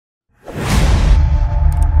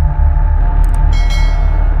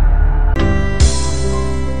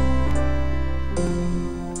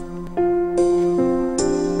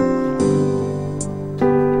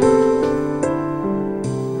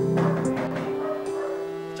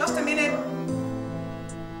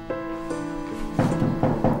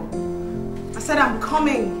said I'm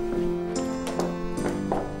coming.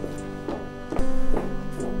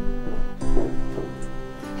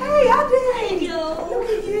 Hey, Ade! Look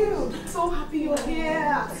at you. So happy you're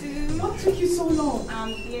here. What took you so long? I'm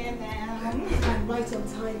here now. I'm right on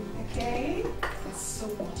time. Okay. There's so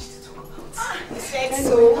much to talk about. You said Anyway,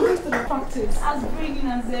 so. how's the practice? As bringing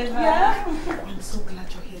as ever. Yeah? I'm so glad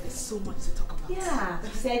you're here. There's so much to talk about. Yeah,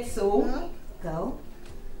 you said so. Huh? Girl,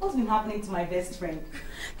 what's been happening to my best friend?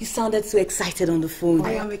 You sounded so excited on the phone.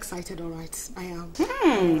 I am excited, alright. I am.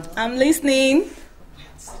 I'm listening.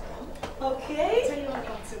 Okay. Tell you all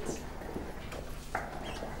about it.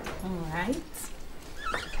 Alright.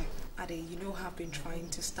 Okay. Ade, you know how I've been trying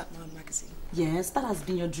to start my own magazine? Yes, that has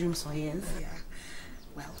been your dream for years. Yeah.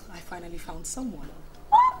 Well, I finally found someone.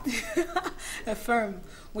 A firm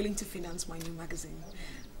willing to finance my new magazine.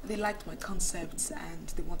 They liked my concepts and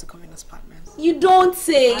they want to come in as partners. You don't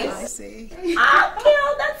say. I say.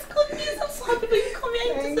 Girl, that's good news. I'm so happy you come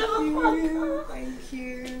here Thank to you. Thank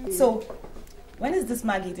you. So, when is this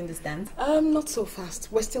mag hitting the stand? Not so fast.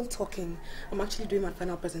 We're still talking. I'm actually doing my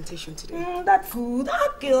final presentation today. That's good.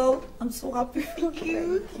 Girl, I'm so happy. Thank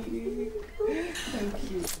you. Thank you.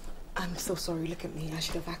 Thank you. I'm so sorry. Look at me. I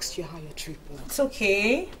should have asked you how your trip was. It's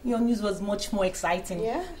okay. Your news was much more exciting.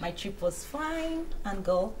 Yeah? My trip was fine. And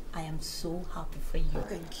girl, I am so happy for you.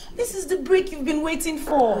 Thank you. This is the break you've been waiting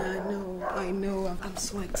for. I know. I'm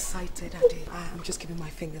so excited, Ade. I'm just keeping my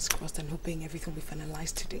fingers crossed and hoping everything will be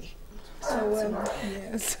finalized today. So,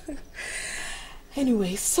 yes.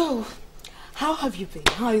 Anyway, so, how have you been?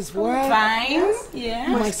 How is work? Fine. Yeah.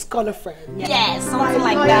 My scholar friend. Yes, something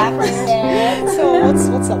like that. Yeah. So,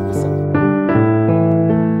 what's up? So,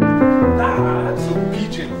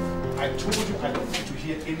 Pigeon, I told you I don't want to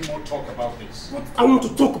hear any more talk about this. I want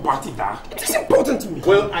to talk about it, Dad. It is important to me.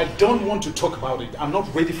 Well, I don't want to talk about it. I'm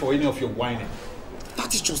not ready for any of your whining.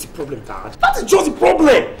 That is just the problem, Dad. That is just the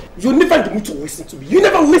problem. You never in the mood to listen to me. You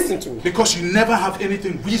never listen to me. Because you never have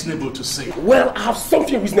anything reasonable to say. Well, I have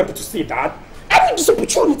something reasonable to say, Dad. I need this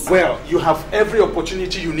opportunity. Well, you have every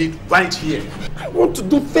opportunity you need right here. I want to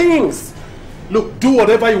do things. Look, do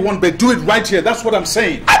whatever you want, but do it right here. That's what I'm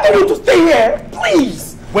saying. I don't want to stay here.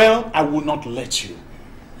 Please. Well, I will not let you.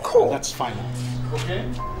 Cool. That's fine. Okay?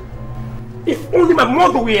 If only my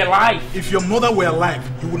mother were alive. If your mother were alive,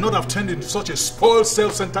 you would not have turned into such a spoiled,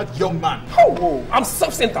 self-centered young man. Oh, I'm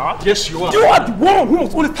self-centered. Yes, you are. You are the one who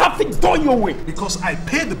must always have things done your way. Because I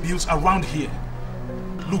pay the bills around here.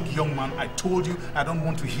 Look, young man, I told you I don't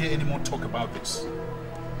want to hear any more talk about this.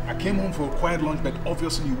 I came home for a quiet lunch, but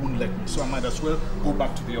obviously you wouldn't let me, so I might as well go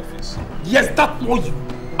back to the office. Yes, that's what you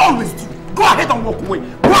always do. Go ahead and walk away.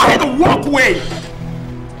 Go ahead and walk away.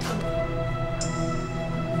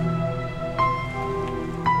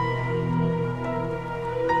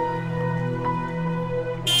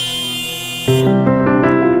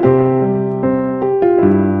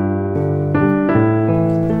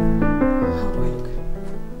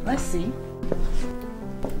 Let's see.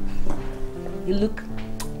 You look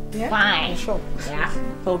fine. Sure. Yeah.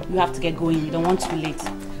 Oh, you have to get going. You don't want to be late,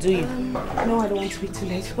 do you? No, I don't want to be too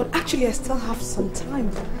late. But actually, I still have some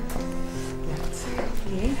time left.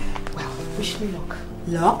 Okay. Well, wish me luck.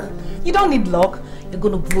 Luck? You don't need luck. You're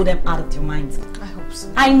gonna blow them out of your mind. I hope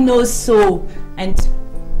so. I know so. And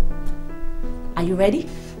are you ready?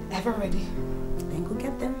 Ever ready? Then go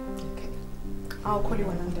get them. Okay. I'll call you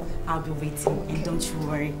when I'm done. I'll be waiting, and don't you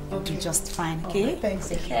worry. You'll be just fine, okay? Thanks.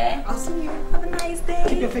 Take care. I'll see you. Have a nice day.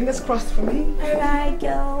 Keep your fingers crossed for me. Alright,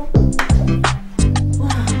 girl.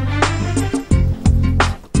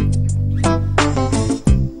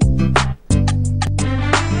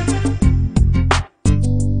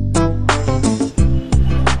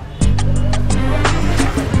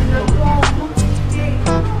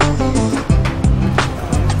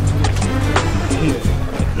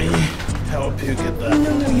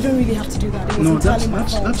 No, that's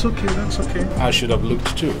okay, that's okay. I should have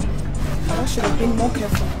looked too. I should have been more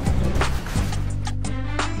careful.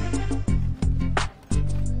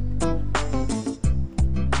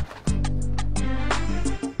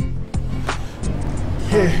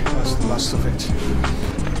 Hey, that's the last of it.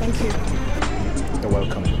 Thank you. You're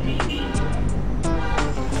welcome.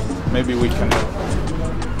 Maybe we can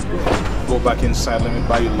go back inside, let me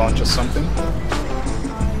buy you lunch or something.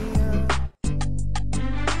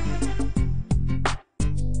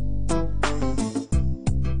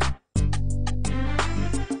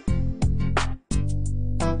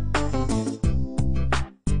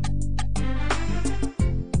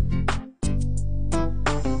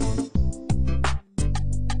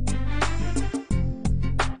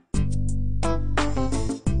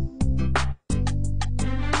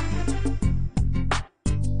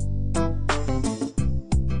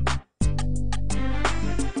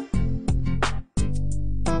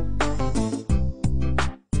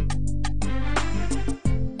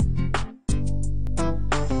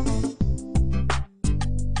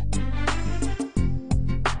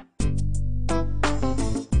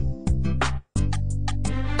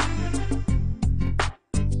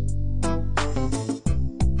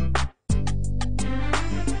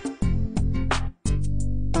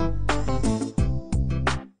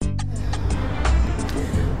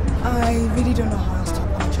 don't know how else to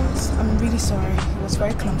apologize. I'm really sorry. It was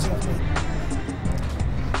very clumsy of me.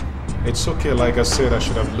 It's okay, like I said, I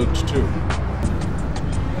should have looked too.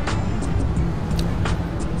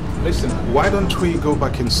 Listen, why don't we go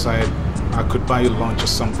back inside? I could buy you lunch or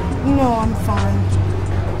something. No, I'm fine.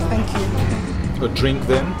 Thank you. A drink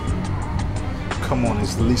then? Come on,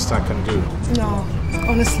 it's the least I can do. No,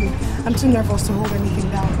 honestly, I'm too nervous to hold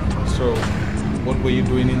anything down. So, what were you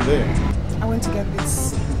doing in there? I went to get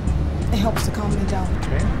this. It helps to calm me down.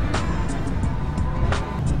 Okay.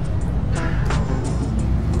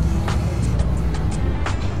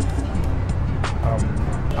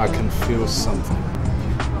 I can feel something.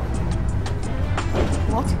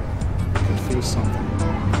 What? I can feel something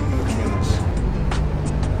between us.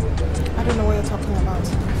 I don't know what you're talking about.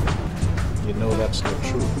 You know that's not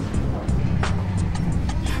true.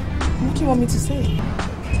 What do you want me to say?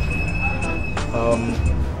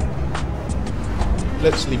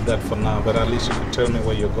 Let's leave that for now, but at least you can tell me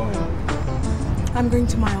where you're going. I'm going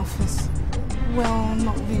to my office. Well,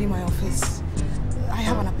 not really my office. I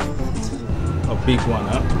have an appointment. A big one,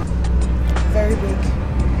 huh? Very big.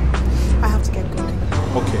 I have to get going.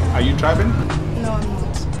 Okay, are you driving? No, I'm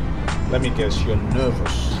not. Let me guess, you're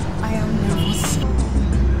nervous. I am nervous.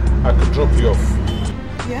 I could drop you off.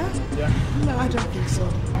 Yeah? Yeah. No, I don't think so.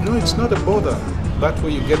 No, it's not a bother. That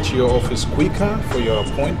way you get to your office quicker for your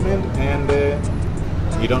appointment and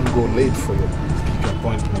you don't go late for your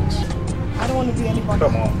appointments. I don't want to be anybody.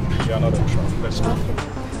 Come on, you're not in trouble. Let's go. Okay.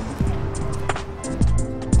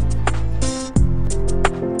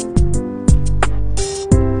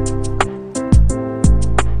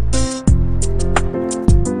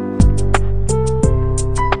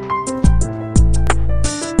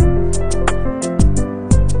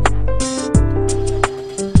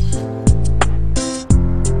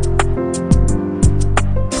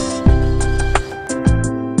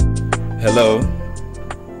 Hello,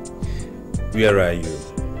 where are you?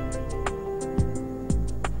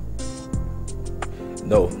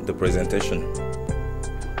 No, the presentation.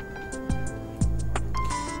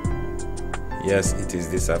 Yes, it is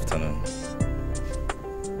this afternoon.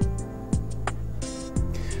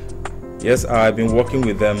 Yes, I've been working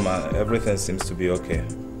with them. Everything seems to be okay.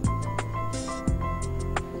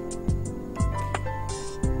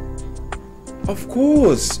 Of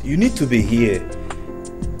course, you need to be here.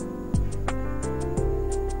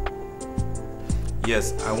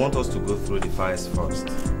 Yes, I want us to go through the files first.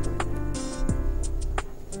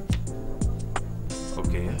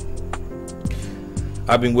 Okay.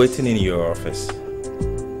 I've been waiting in your office.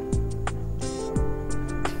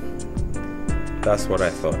 That's what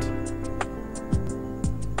I thought.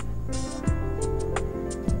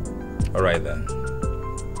 All right then.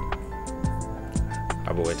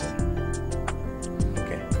 I'll be waiting.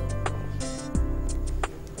 Okay.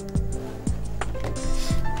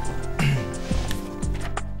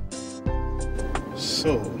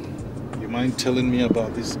 So, you mind telling me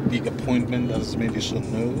about this big appointment that has made you so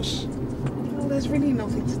nervous? Well, there's really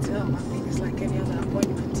nothing to tell. I mean, it's like any other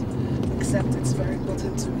appointment, except it's very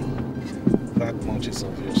important to me. That much is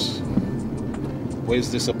obvious. Where's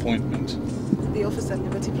this appointment? The office at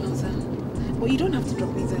Liberty Plaza. Well, you don't have to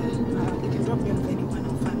drop me there. You can drop me off anywhere and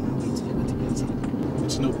I'll find my way to Liberty Plaza.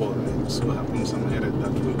 It's no bother. It so happens I'm headed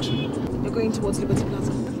that way too. You're going towards Liberty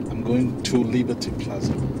Plaza? I'm going to Liberty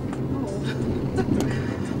Plaza.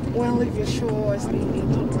 Well, if you're sure, it's not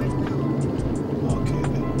right now. Okay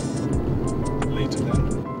then. Later then.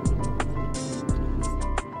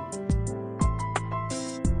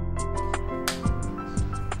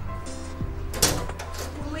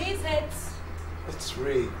 Who is it? It's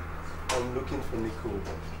Ray. I'm looking for Nicole.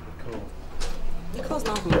 Nicole's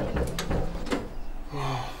not home.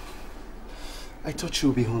 I thought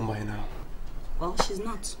she'll be home by now. Well, she's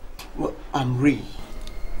not. Well, I'm Ray.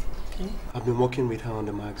 Okay. I've been working with her on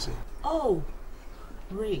the magazine. Oh,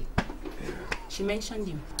 Ray. She mentioned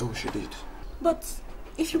you. Oh, she did. But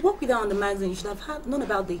if you work with her on the magazine, you should have known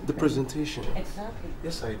about the presentation. Exactly.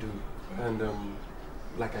 Yes, I do. And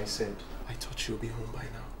like I said, I thought she'll be home by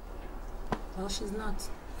now. Well, she's not.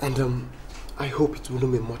 And I hope it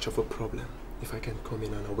wouldn't be much of a problem if I can come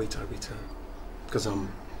in and await her return. Because I'm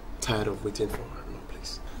tired of waiting for her in no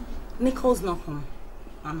place. Nicole's not home.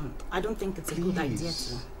 I don't think it's a good idea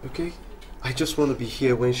to. Okay? I just want to be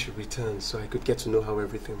here when she returns so I could get to know how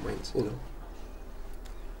everything went, you know?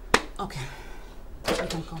 Okay. You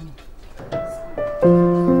can come in.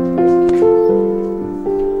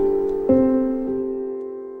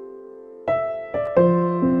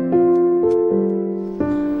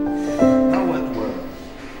 That went well.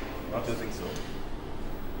 Don't you think so?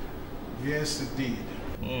 Yes, it did.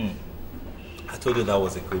 I told you that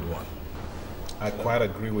was a good one. I quite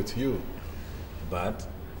agree with you. But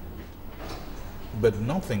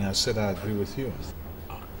nothing. I said I agree with you.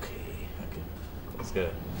 okay. That's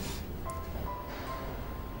good.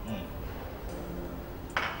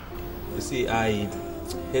 You see, I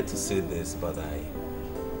hate to say this, but I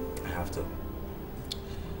have to. You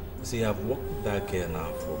see, I've worked with that girl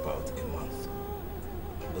now for about a month.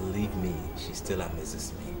 Believe me, she still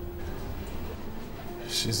amazes me.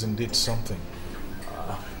 She's indeed something.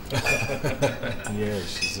 Yeah,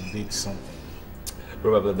 she's indeed something.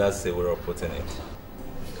 Probably that's the way of putting it.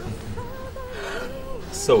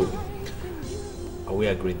 So, are we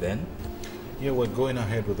agreed then? Yeah, we're going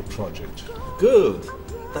ahead with the project. Good.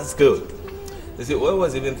 That's good. You see, what I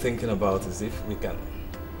was even thinking about is if we can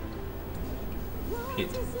hit.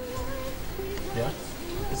 Yeah?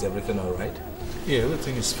 Is everything all right? Yeah,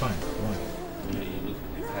 everything is fine. Right. You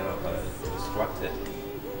look kind of distracted.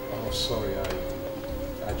 Oh, sorry.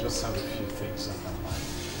 I just have a few things on my mind.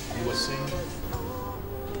 You were saying?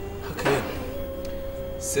 Okay.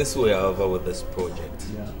 Since we are over with this project,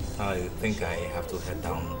 Yeah. I think I have to head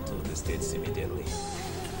down to the States immediately.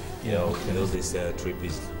 Yeah, You okay. know this trip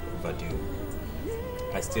is overdue.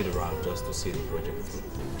 I stayed around just to see the project through.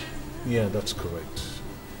 Yeah, that's correct.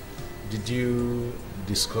 Did you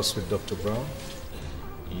discuss with Dr. Brown?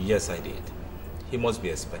 Yes, I did. He must be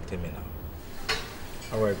expecting me now.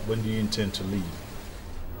 All right, when do you intend to leave?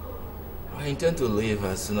 I intend to leave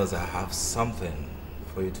as soon as I have something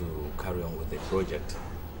for you to carry on with the project.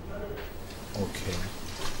 Okay.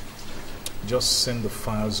 Just send the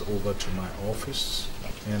files over to my office,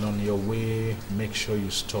 and on your way, make sure you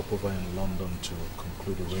stop over in London to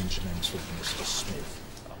conclude arrangements with Mr. Smith.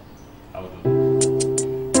 I will do.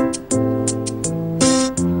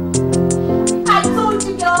 I told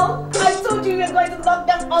you, girl. I told you we were going to knock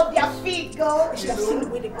them off their feet, girl. You should have seen the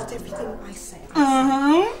way they got everything I said.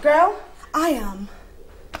 Girl, I am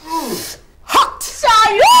hot.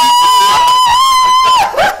 sorry.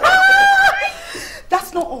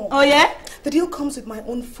 That's not all. Oh, yeah? The deal comes with my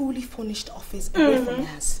own fully furnished office away from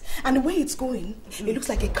hers. And the way it's going, it looks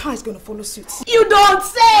like a car is going to follow suit. You don't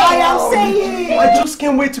say. I am saying. I just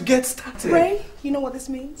can't wait to get started. Ray, you know what this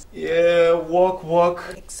means? Yeah, walk.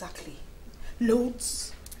 Exactly.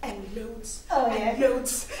 Loads and loads Oh, and yeah.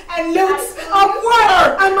 loads and loads of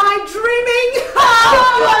work. Am I dreaming?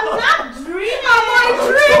 I'm not dreaming. Am I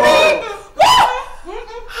dreaming?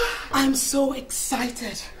 I'm so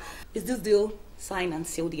excited. Is this deal signed and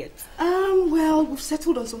sealed yet? Well, we've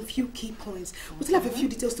settled on some few key points. We still have a few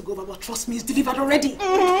details to go over, but trust me, it's delivered already.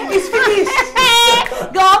 It's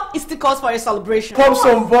finished. Girl, it still calls for a celebration. Pop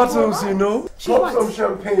some bottles, you know. She Pop wants. some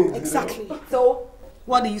champagne. Exactly. So,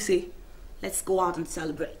 what do you say? Let's go out and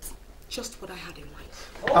celebrate. Just what I had in mind.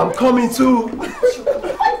 I'm coming too. What are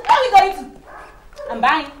we going to? I'm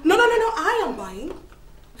buying. No, I am buying.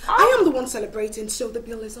 I am the one celebrating, so the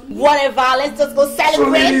bill is on me. Whatever, let's just go So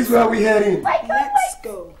celebrate. ladies, where are we heading? Let's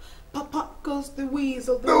go. Papa goes the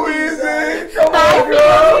weasel. The Louise, come on,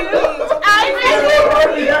 girl.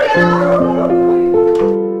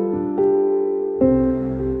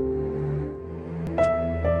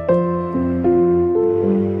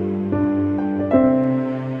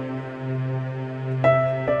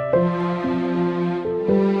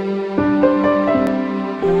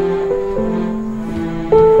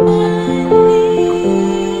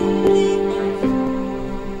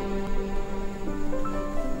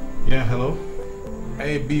 Yeah, hello?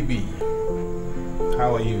 Hey, BB.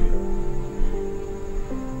 How are you?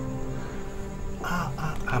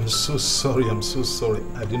 I'm so sorry.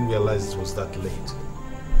 I didn't realize it was that late.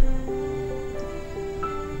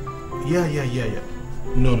 Yeah.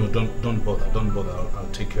 No, don't bother. I'll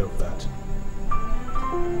take care of that.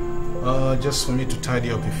 Just for me to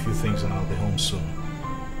tidy up a few things and I'll be home soon.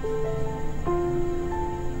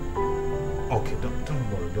 Okay, don't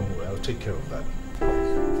worry. I'll take care of that.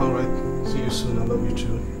 All right. See you soon. I love you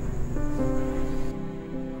too.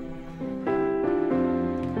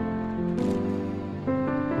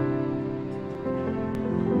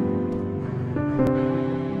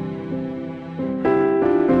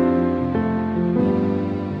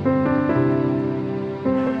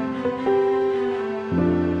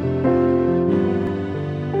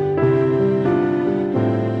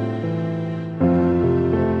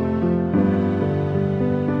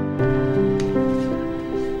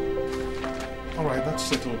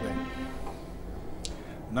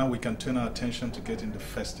 Now we can turn our attention to getting the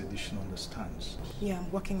first edition on the stands. Yeah, I'm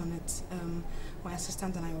working on it. My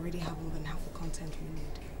assistant and I already have more than half the content we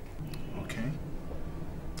need. Okay.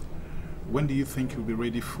 When do you think you'll be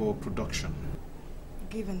ready for production?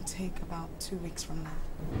 Give and take about 2 weeks from now.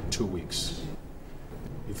 2 weeks.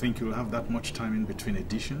 You think you'll have that much time in between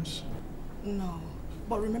editions? No.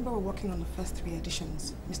 But remember, we're working on the first 3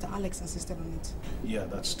 editions. Mr. Alex insisted on it. Yeah,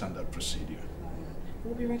 that's standard procedure.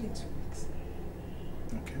 We'll be ready in 2 weeks.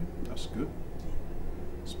 Okay, that's good.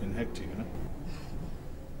 It's been hectic, huh?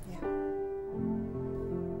 Yeah.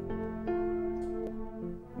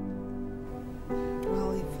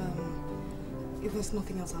 Well, if there's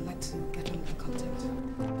nothing else, I'd like to get on the content.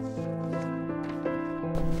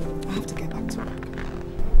 I have to get back to work.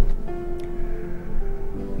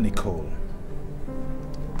 Nicole,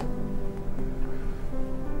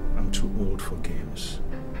 I'm too old for games.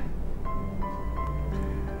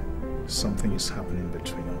 Something is happening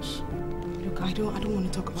between us. Look, I don't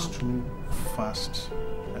want to talk about... It's too fast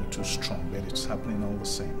and too strong, but it's happening all the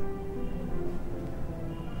same.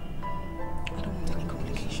 I don't want any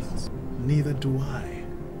complications. Neither do I.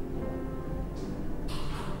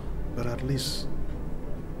 But at least,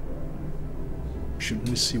 shouldn't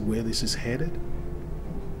we see where this is headed?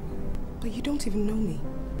 But you don't even know me.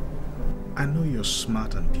 I know you're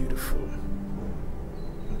smart and beautiful.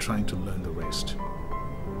 I'm trying to learn the rest.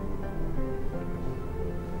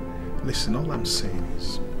 Listen, all I'm saying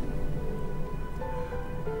is,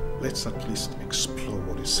 let's at least explore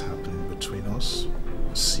what is happening between us,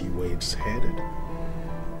 see where it's headed.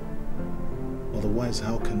 Otherwise,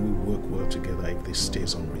 how can we work well together if this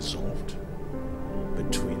stays unresolved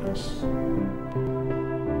between us?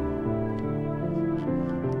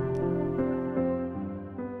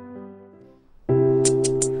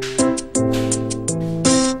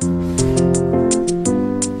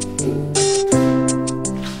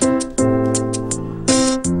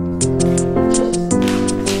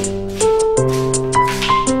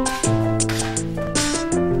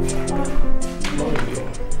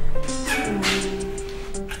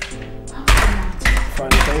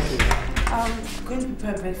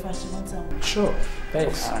 Sure,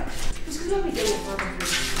 thanks.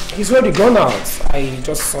 He's already gone out. I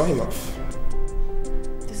just saw him off.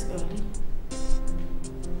 This early?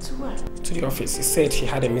 To where? To the office. He said he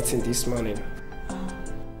had a meeting this morning.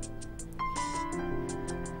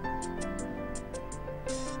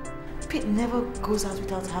 Pete never goes out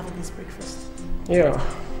without having his breakfast. Yeah,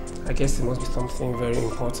 I guess it must be something very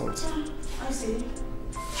important. I see.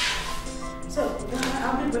 So,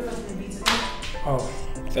 I'll make breakfast in a bit. Oh,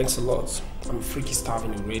 thanks a lot. I'm freaky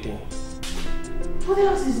starving already. What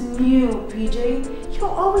else is new, PJ? You're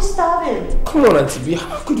always starving. Come on, Auntie B,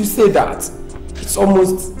 how could you say that? It's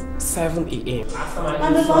almost 7 a.m.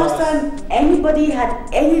 And the last time anybody had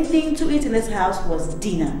anything to eat in this house was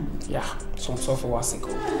dinner. Yeah, some 12 hours ago.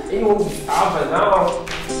 Anyone will be starving now.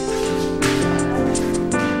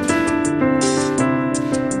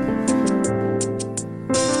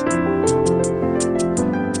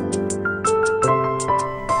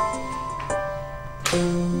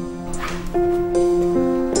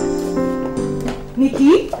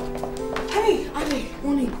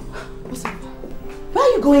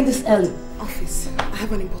 Going this early? Office. I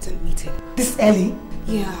have an important meeting. This early?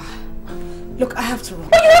 Yeah. Look, I have to run.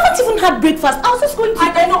 But you haven't even had breakfast. I was just going to...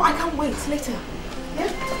 I know, I can't wait. Later. Yeah?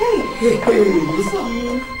 Hey. What's up?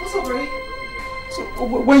 What's up, Ray? So,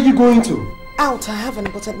 where are you going to? Out. I have an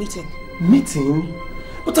important meeting. Meeting?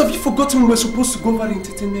 But have you forgotten we're supposed to go over the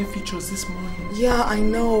entertainment features this morning? Yeah, I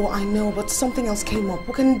know, but something else came up.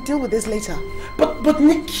 We can deal with this later. But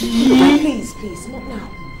Nikki... Please, not now.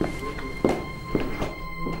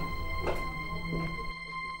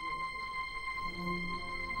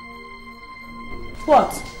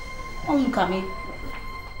 What? Don't look at me.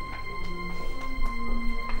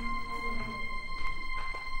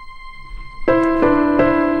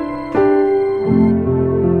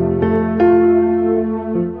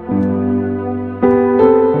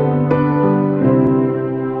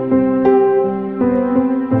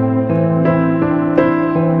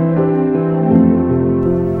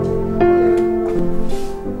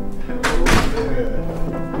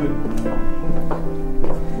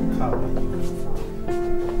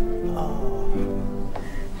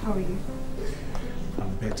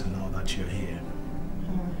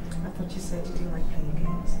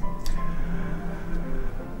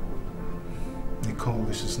 Nicole,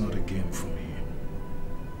 this is not a game for me.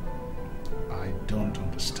 I don't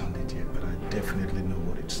understand it yet, but I definitely know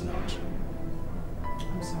what it's not.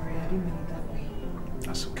 I'm sorry, I didn't mean it that way.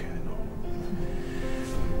 That's okay, I know.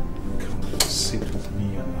 Come sit with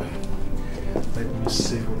me and let me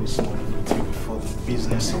savor this morning with you before the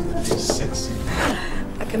business of the day sets in.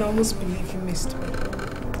 I can almost believe you missed me.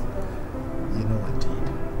 You know I did.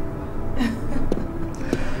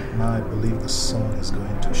 Now I believe the sun is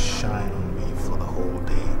going to shine on me for the whole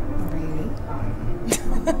day. Really?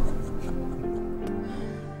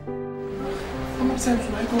 times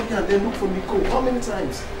will I go here and then look for Nicole? How many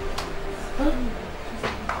times? Huh?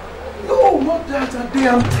 No, not that. Ade,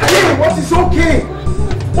 I'm tired. What is okay?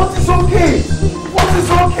 What is okay? What is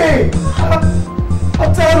okay?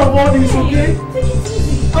 I'm tired of all this, okay? Take it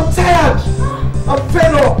easy. I'm tired. I'm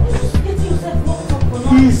fed up. Get yourself locked up for now.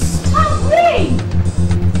 Please. Hurry!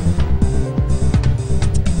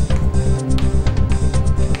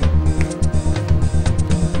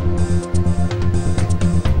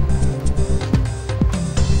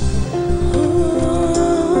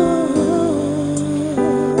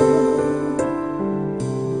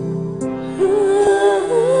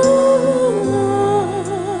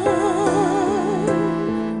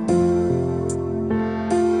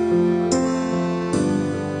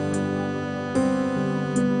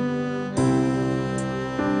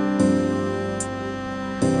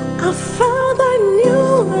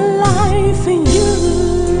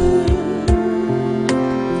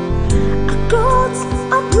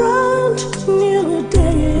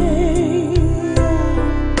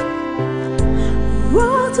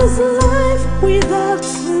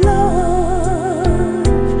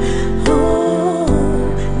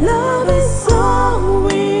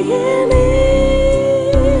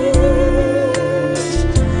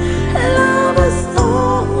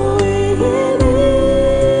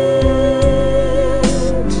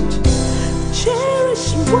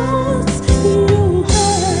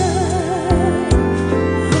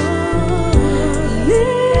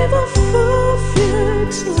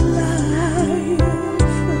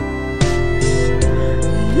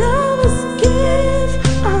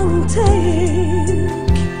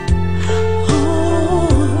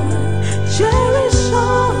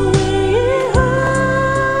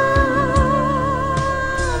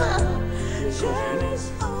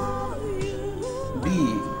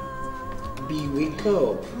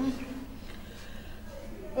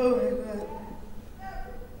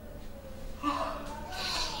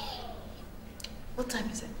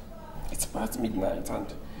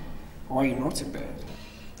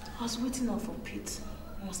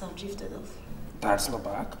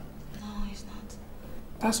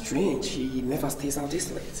 That's strange. He never stays out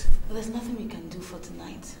this late. But there's nothing we can do for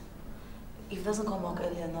tonight. If he doesn't come back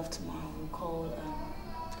early enough tomorrow, we'll call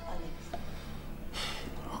Alex.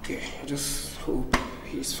 Okay, I just hope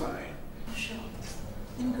he's fine. Sure.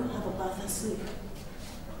 Let me go have a bath and sleep.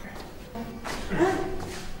 Okay.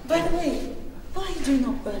 By the way, why are you doing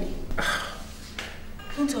up early?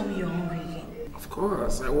 Don't tell me you're hungry again. Of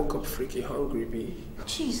course, I woke up freaking hungry, B.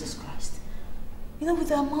 Jesus Christ. You know, with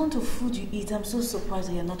the amount of food you eat, I'm so surprised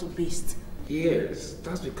that you're not obese. Yes,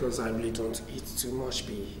 that's because I really don't eat too much,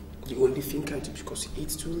 B. The only thing I do because you eat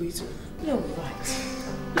too little. You're right.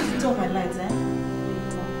 Please turn my lights, eh?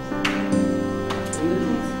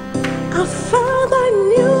 I found a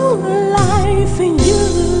new life in you.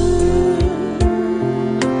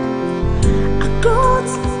 I got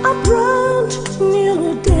a brand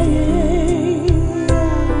new day.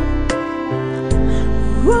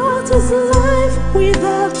 What is life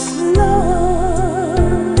without love?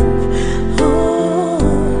 Oh,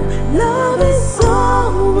 love is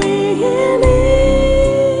all we need.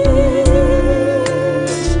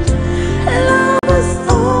 Love is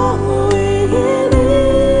all we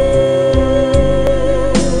need.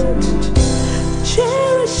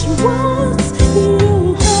 Cherish what you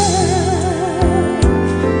have.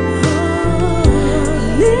 Oh,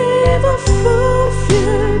 live a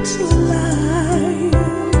fulfilled life.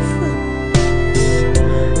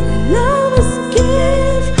 Love is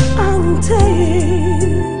give and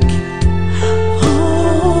take.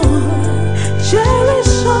 Oh,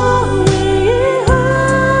 cherish all we have.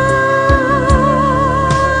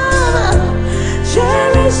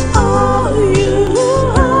 Cherish all you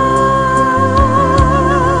have.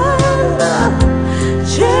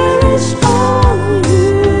 Cherish all you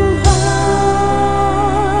have.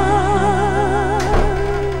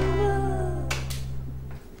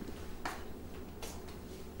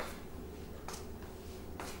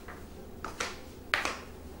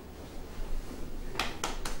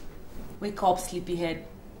 Wake up, sleepyhead.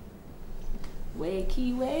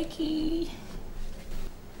 Wakey, wakey.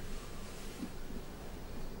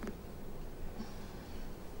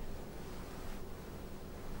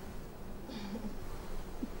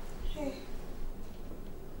 Hey.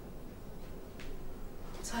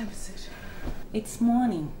 What time is it? It's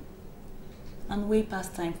morning. And way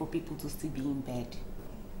past time for people to still be in bed.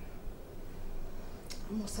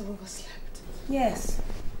 I must have overslept. Yes.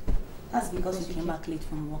 That's because you came back late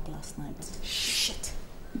from work last night. Shit.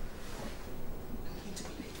 I'm going to be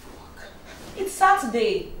late for work. It's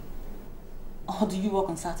Saturday. Or do you work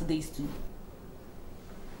on Saturdays too?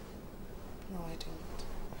 No, I don't.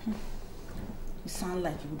 You sound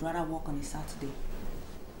like you would rather work on a Saturday.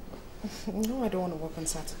 No, I don't want to work on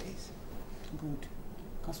Saturdays. Good.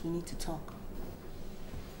 Because we need to talk.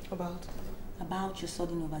 About? About your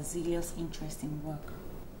sudden overzealous interest in work.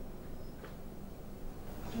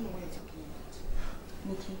 I don't know what you're talking about.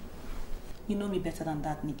 Nikki, you know me better than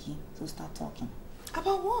that, Nikki. So start talking.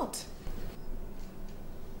 About what?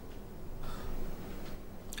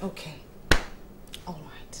 Okay. All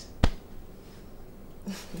right.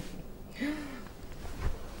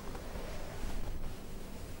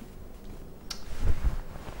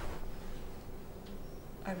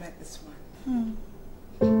 I met this one.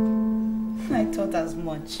 I thought as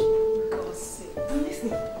much. God's sake.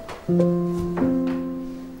 Listen.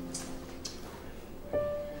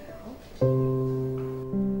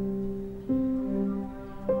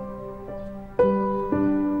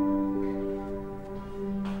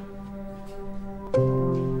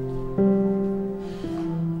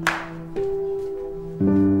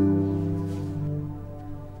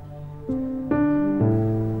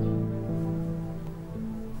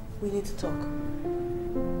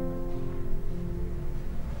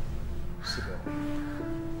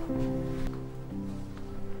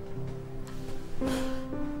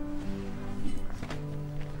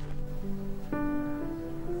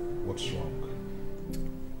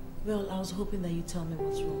 Hoping that you tell me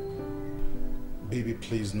what's wrong. Baby,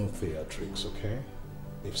 please no theatrics, okay?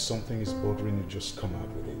 If something is bothering you, just come out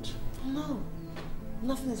with it. No,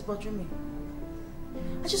 nothing is bothering me.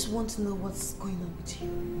 I just want to know what's going on with you.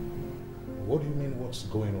 What do you mean what's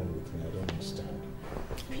going on with me? I don't understand.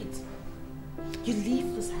 Pete, you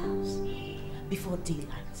leave this house before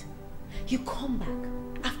daylight. You come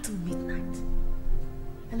back after midnight.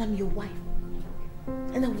 And I'm your wife.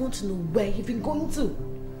 And I want to know where you've been going to.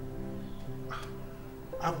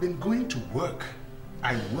 I've been going to work.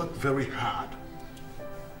 I work very hard.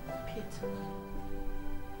 Pete,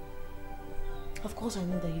 of course I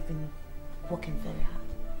know that you've been working very hard.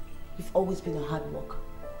 You've always been a hard worker.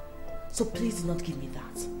 So please do not give me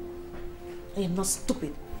that. I am not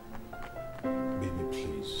stupid. Baby,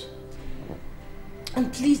 please.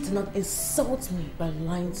 And please do not insult me by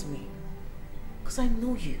lying to me. Because I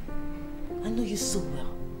know you. I know you so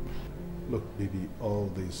well. Look, baby, all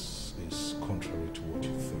this is contrary to what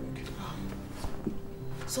you think.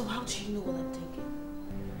 So how do you know what I'm thinking?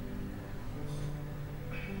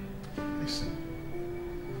 Listen,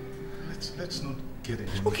 let's not get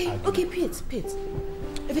into Okay, Pete.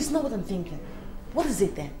 If it's not what I'm thinking, what is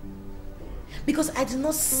it then? Because I do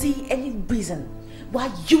not see any reason why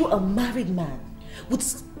you, a married man, would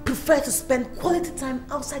prefer to spend quality time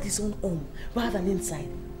outside his own home rather than inside.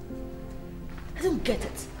 I don't get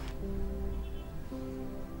it.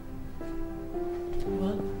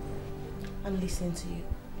 Well, I'm listening to you.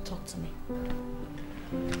 Talk to me.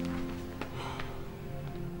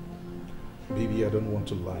 Baby, I don't want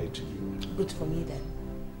to lie to you. Good for me then.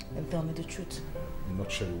 And tell me the truth. I'm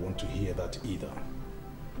not sure you want to hear that either.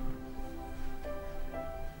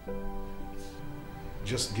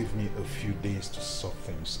 Just give me a few days to sort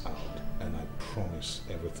things out, and I promise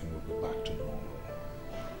everything will be back to normal.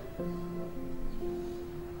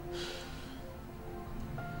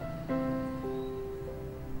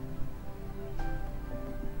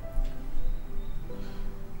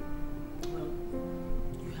 Well,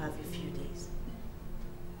 you have a few days.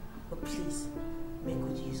 But please, make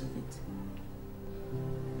good use of it.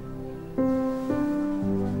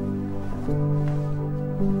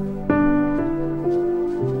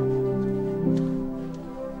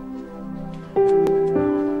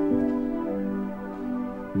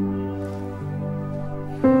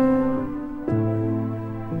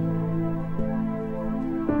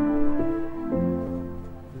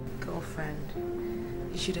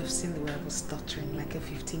 Stuttering like a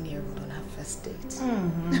 15-year-old on her first date.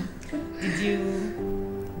 Did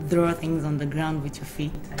you throw things on the ground with your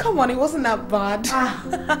feet? Come on, it wasn't that bad.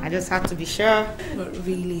 I just had to be sure. But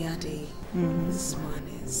really, Ade, this man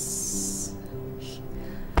is...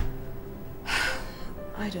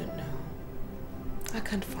 I don't know. I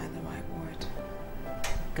can't find the right word.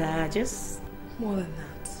 Gorgeous? More than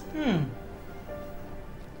that.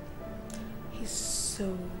 He's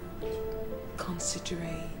so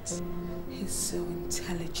considerate. He's so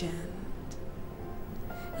intelligent.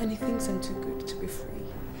 And he thinks I'm too good to be free.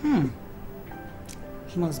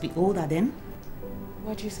 He must be older then.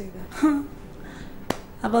 Why'd you say that?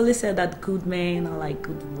 I've always said that good men are like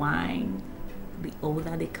good wine. The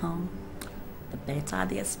older they come, the better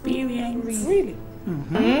the experience. Really?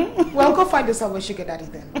 Well, go find yourself a sugar daddy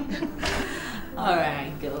then.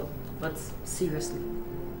 Alright, girl. But seriously,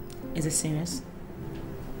 is it serious?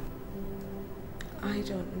 I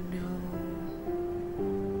don't know.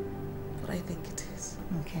 But I think it is.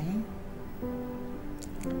 Okay.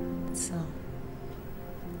 So,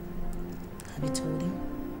 have you told him?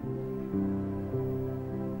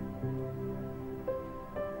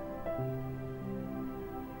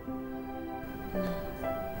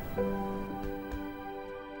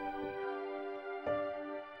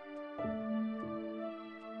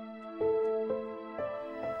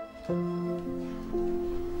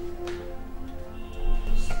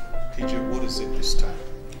 PJ, what is it this time?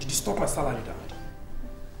 Did you stop my salary, Dad?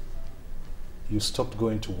 You stopped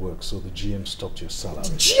going to work, so the GM stopped your salary.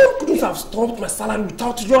 The GM couldn't have stopped my salary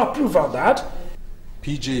without your approval, Dad.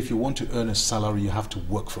 PJ, if you want to earn a salary, you have to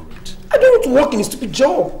work for it. I don't want to work in a stupid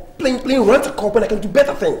job. Playing rent-a-cop when I can do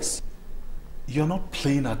better things. You're not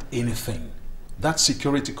playing at anything. That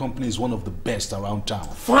security company is one of the best around town.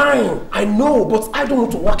 Fine, I know, but I don't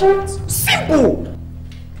want to work in it. Simple!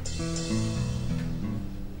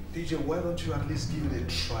 PJ, why don't you at least give it a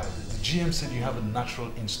try? The GM said you have a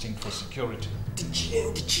natural instinct for security. The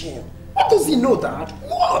GM. What does he know, Dad?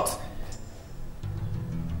 What?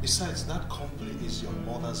 Besides, that company is your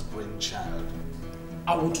mother's brainchild.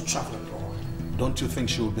 I want to travel abroad. Don't you think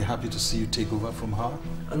she will be happy to see you take over from her?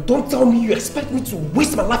 And don't tell me you expect me to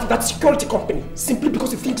waste my life in that security company simply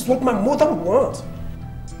because you think it's what my mother would want.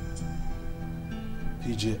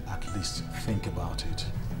 PJ, at least think about it.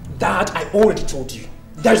 Dad, I already told you.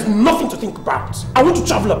 There's nothing to think about. I want to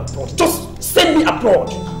travel abroad. Just send me abroad.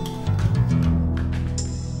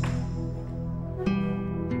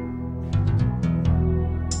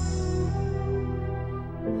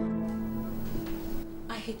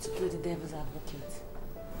 I hate to play the devil's advocate,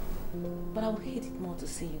 but I would hate it more to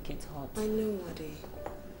see you get hurt. I know, Ade.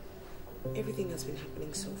 Everything has been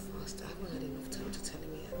happening so fast. I haven't had enough time to tell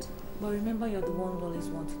him yet. But remember, you're the one who always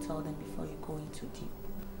want to tell them before you go in too deep.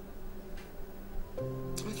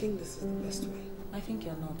 I think this is the best way. I think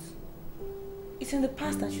you're not. It's in the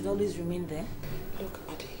past and should always remain there. Look,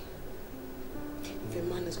 Ade. If a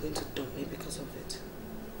man is going to dump me because of it,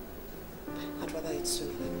 I'd rather it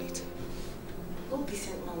sooner than later. No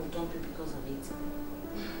decent man will dump you because of it.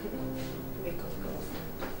 Make up, girlfriend.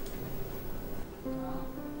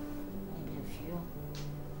 Maybe a few.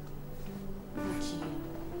 Look here.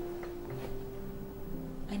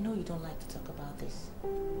 I know you don't like to talk about this.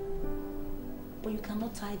 But you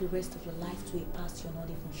cannot tie the rest of your life to a past you're not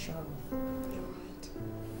even sure of. You're right.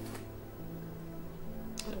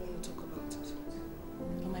 I don't want to talk about it.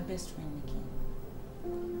 You're my best friend, Nikki.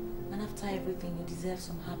 And after everything, you deserve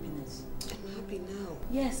some happiness. I'm happy now.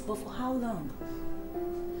 Yes, but for how long?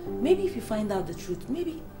 Maybe if you find out the truth,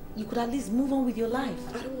 maybe you could at least move on with your life.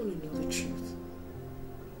 I don't want to know the truth.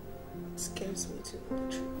 It scares me to know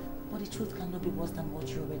the truth. But the truth cannot be worse than what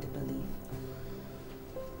you already believe.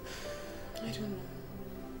 I don't know.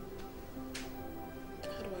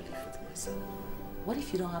 How do I live with myself? What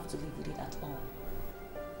if you don't have to live with it at all?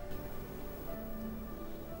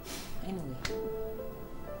 Anyway,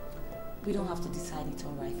 we don't have to decide it's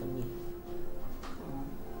alright for me. Come on.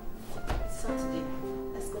 It's Saturday.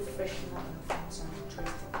 Let's go freshen up and find some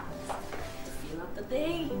interesting things to fill up the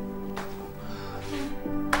day.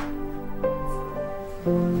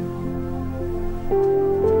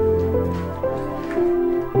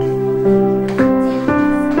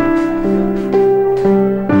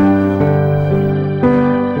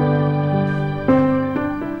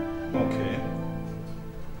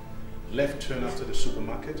 Turn after the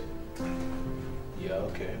supermarket. Yeah,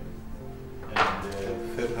 okay. And the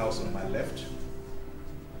third house on my left.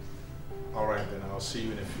 Alright then, I'll see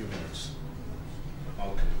you in a few minutes.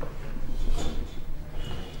 Okay.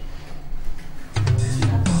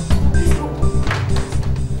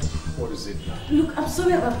 What is it now? Look, I'm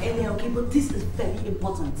sorry about earlier, okay, but this is very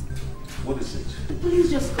important. What is it? The police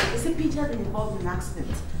just called. They said PJ had been involved in an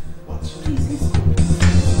accident. What? Please, let's go.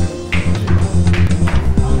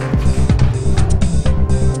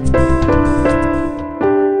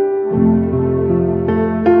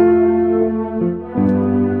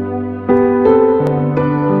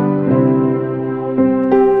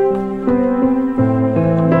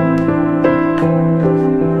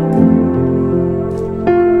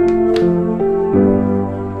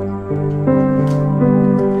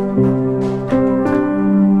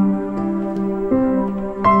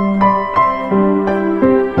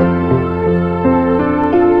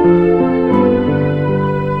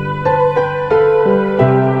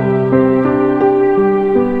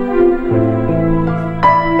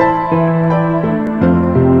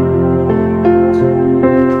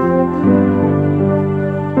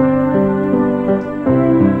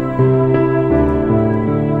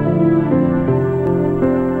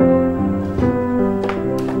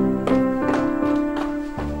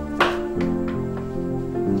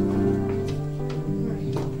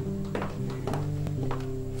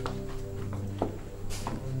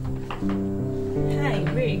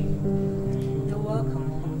 Jerry. You're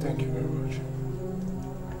welcome. Thank you very much.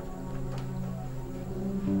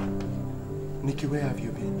 Nikki, where have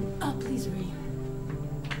you been? Oh, please, Ray.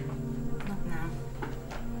 Not now.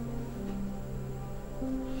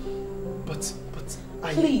 But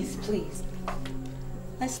I... Please, please.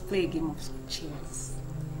 Let's play a game of cheers.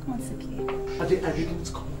 Come on, sit here. Are they going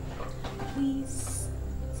to come? Please,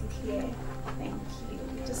 sit here. Thank you.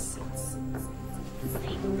 Just sit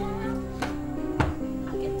down.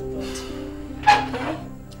 I'll get the blood. Okay?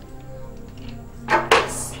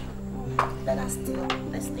 Yes. Better still.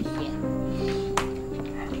 Let's stay here.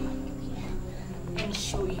 Let me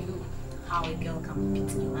show you how a girl can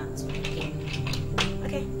beat you out to the game.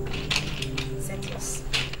 Okay? Set yours.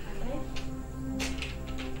 Okay?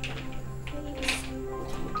 Please.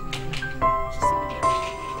 Just sit here.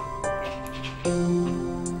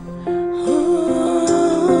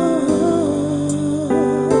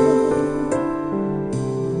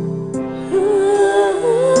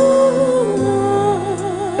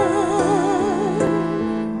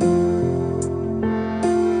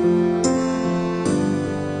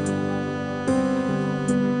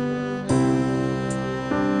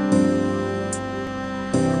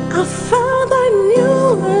 I found a new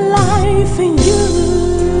life in you.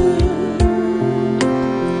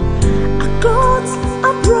 I got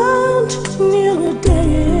a brand new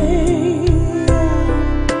day.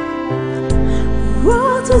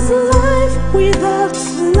 What is life without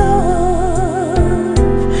love?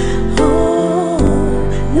 Oh,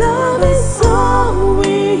 love is all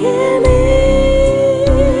we need.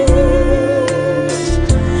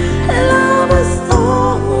 Love is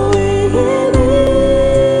all we need.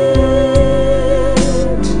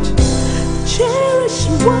 Cherish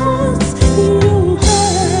what you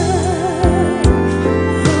have.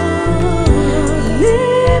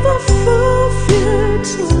 Live a fulfilled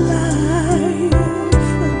life.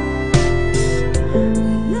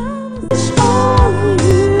 Love is all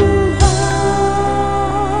you have.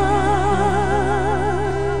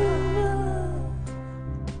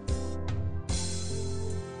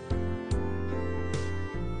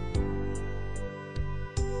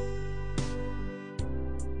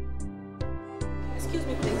 Excuse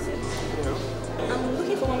me, please. I'm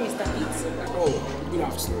looking for one Mr. Pete. Oh, good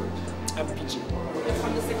afternoon. I'm PG.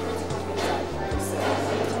 From the security company.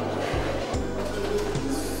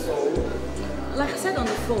 Like I said on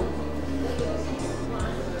the phone,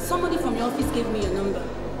 somebody from your office gave me your number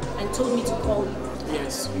and told me to call you.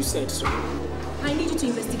 Yes, you said so. I need you to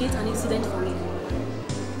investigate an incident for me.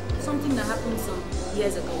 Something that happened some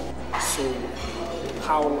years ago. So,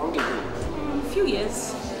 how long ago? A few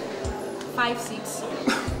years. 5, 6.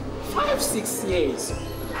 5, 6 years.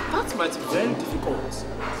 That might be very difficult.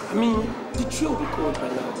 I mean, the tree will be cold by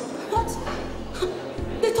now. What?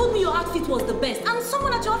 They told me your outfit was the best, and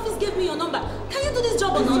someone at your office gave me your number. Can you do this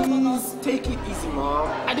job or not? Please take it easy, ma'am.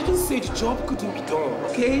 I didn't say the job couldn't be done,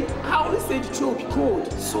 okay? I only said the tree will be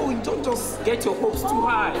cold. So you don't just get your hopes too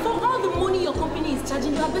high. For all the money your company is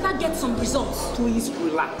charging, you had better get some results. Please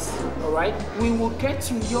relax, alright? We will get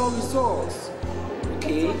you your results,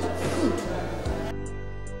 okay? Good.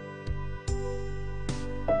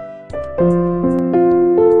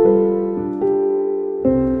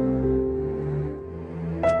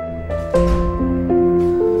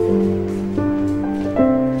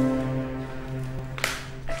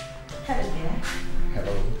 Hello there.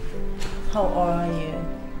 Hello. How are you?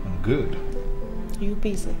 I'm good. Are you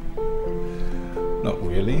busy? Not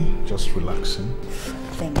really, just relaxing.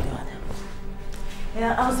 Thank God.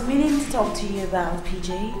 Yeah, I was meaning to talk to you about PJ.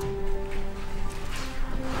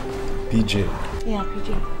 PJ, Yeah,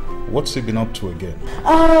 PJ. what's he been up to again?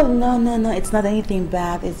 Oh, no. It's not anything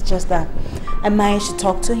bad. It's just that I managed to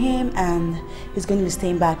talk to him and he's going to be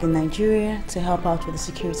staying back in Nigeria to help out with the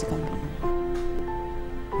security company.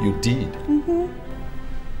 You did? Mm-hmm.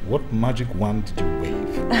 What magic wand did you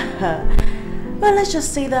wave? Well, let's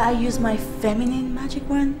just say that I used my feminine magic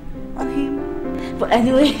wand on him. But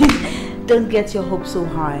anyway, don't get your hopes so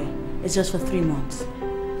high. It's just for 3 months.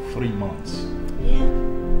 3 months. Yeah.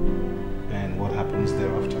 And what happens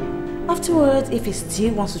thereafter? Afterwards, if he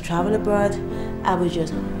still wants to travel abroad, I will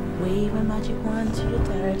just wave my magic wand to your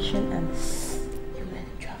direction and you let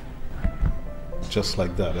him travel. Just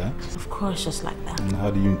like that, eh? Of course, just like that. And how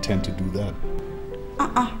do you intend to do that?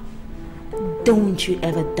 Don't you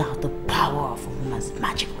ever doubt the power of a woman's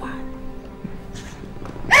magic wand.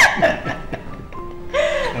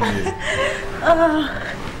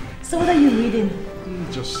 So what are you reading?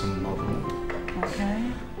 Just some novel.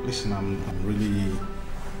 Okay. Listen, I'm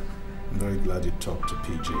very glad you talked to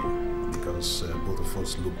PJ because both of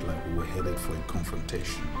us looked like we were headed for a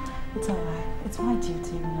confrontation. It's alright. It's my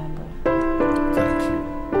duty, remember. Thank you.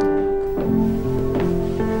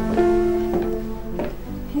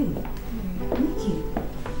 Hey, Nikki.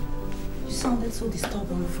 You sounded so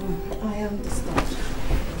disturbed on the phone. I am disturbed.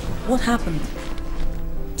 What happened?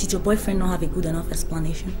 Did your boyfriend not have a good enough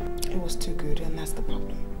explanation? It was too good, and that's the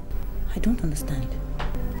problem. I don't understand.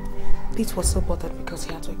 Pete was so bothered because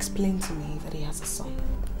he had to explain to me that he has a son.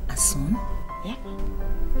 A son? Yeah.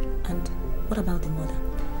 And what about the mother?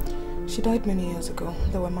 She died many years ago.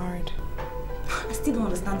 They were married. I still don't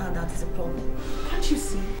understand how that is a problem. Can't you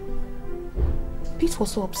see? Pete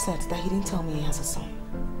was so upset that he didn't tell me he has a son.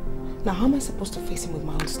 Now how am I supposed to face him with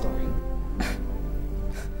my own story?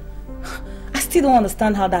 I still don't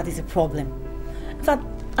understand how that is a problem. In fact,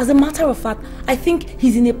 as a matter of fact, I think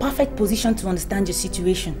he's in a perfect position to understand your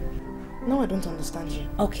situation. No, I don't understand you.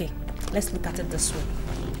 Okay, let's look at it this way.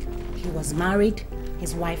 He was married,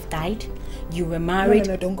 his wife died, you were married.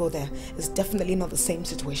 No, don't go there. It's definitely not the same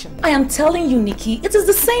situation. I am telling you, Nikki, it is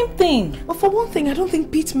the same thing. But for one thing, I don't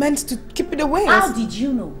think Pete meant to keep it away. How did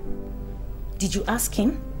you know? Did you ask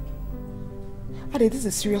him? Ade, this is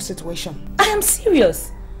a serious situation. I am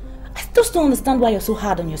serious. I just don't understand why you're so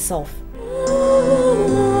hard on yourself.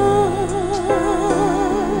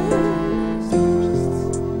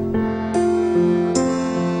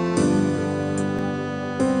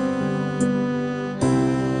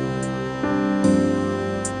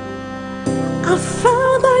 I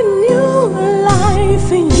found a new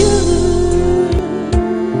life in you.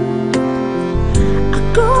 I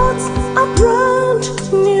got a brand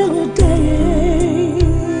new day.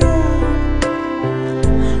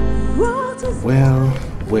 Well.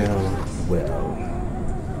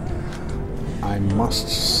 I must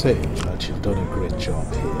say that you've done a great job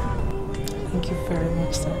here. Thank you very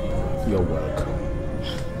much, sir. You're welcome.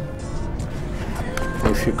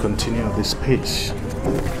 If you continue at this pace,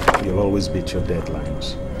 you'll always beat your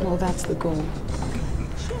deadlines. Well, that's the goal.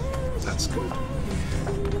 That's good.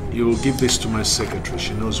 You'll give this to my secretary.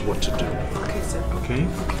 She knows what to do. Okay, sir. Okay?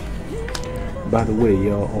 By the way,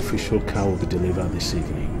 your official car will be delivered this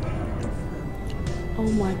evening. Oh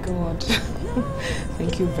my God.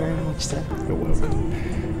 Thank you very much, sir. You're welcome.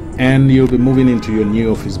 And you'll be moving into your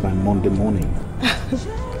new office by Monday morning.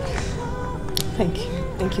 Thank you.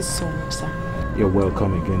 Thank you so much, sir. You're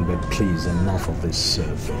welcome again, but please, enough of this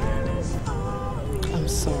survey. I'm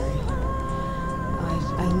sorry.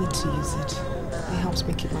 I need to use it. It helps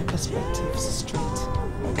me keep my perspectives straight.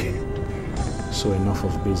 Okay. So enough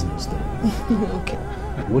of business then. Okay.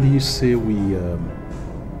 What do you say we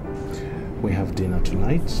have dinner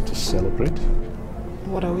tonight to celebrate?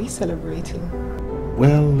 What are we celebrating?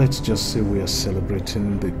 Well, let's just say we are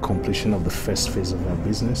celebrating the completion of the first phase of our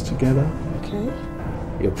business together. Okay.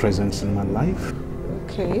 Your presence in my life.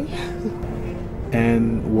 Okay.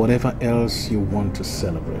 And whatever else you want to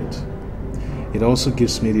celebrate. It also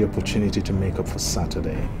gives me the opportunity to make up for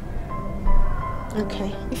Saturday.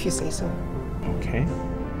 Okay, if you say so. Okay.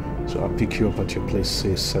 So I'll pick you up at your place,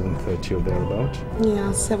 say 7:30 or thereabout.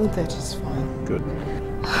 Yeah, 7:30 is fine. Good.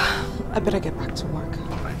 I better get back to work.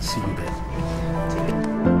 All right, see you then.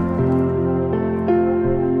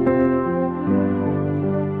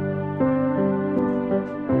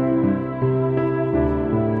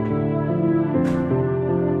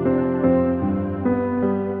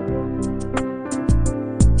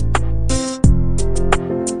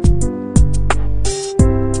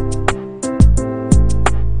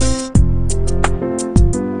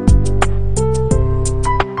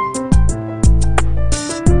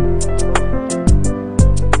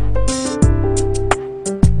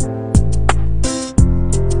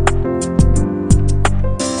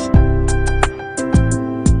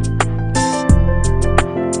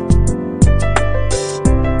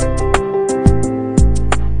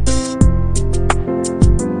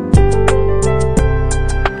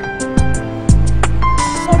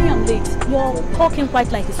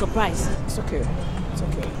 Quite like a surprise. It's okay. It's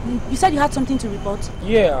okay. You said you had something to report?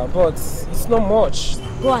 Yeah, but it's not much.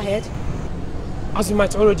 Go ahead. As you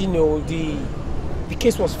might already know, the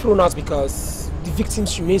case was thrown out because the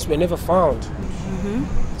victim's remains were never found.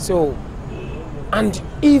 So, and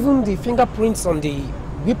even the fingerprints on the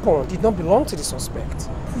weapon did not belong to the suspect.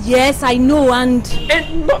 Yes, I know, and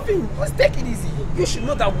nothing. Let's take it easy. You should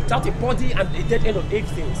know that without a body and a dead end of things,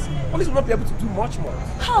 police will not be able to do much more.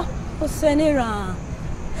 Huh. Osenera,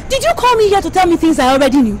 did you call me here to tell me things I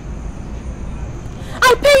already knew?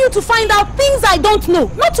 I pay you to find out things I don't know,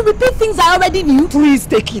 not to repeat things I already knew. Please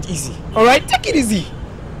take it easy, alright? Take it easy.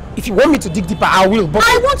 If you want me to dig deeper, I will, but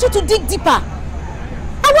I want you to dig deeper.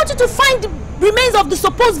 I want you to find the remains of the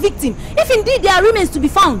supposed victim, if indeed there are remains to be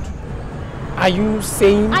found. Are you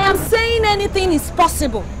saying? I am saying anything is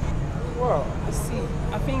possible. Well, see,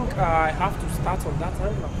 I think I have to start on that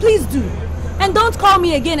angle. Please do. And don't call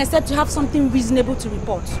me again except you have something reasonable to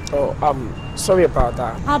report. Oh, sorry about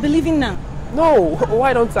that. I'll be leaving now. No,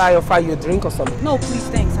 why don't I offer you a drink or something? No, please,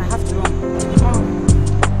 thanks. I have to run.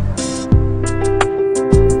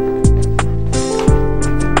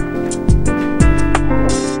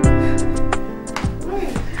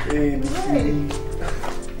 Hey.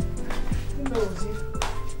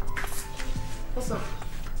 What's up?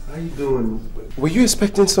 How you doing? Were you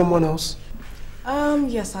expecting someone else?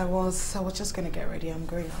 Yes, I was. I was just gonna get ready. I'm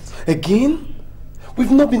going out. Again?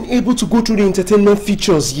 We've not been able to go through the entertainment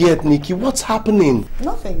features yet, Nikki. What's happening?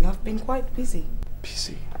 Nothing. I've been quite busy.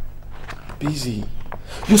 Busy?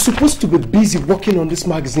 You're supposed to be busy working on this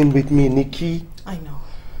magazine with me, Nikki. I know.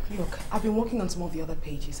 Look, I've been working on some of the other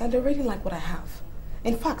pages and they really like what I have.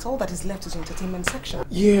 In fact, all that is left is the entertainment section.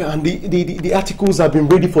 Yeah, and the articles have been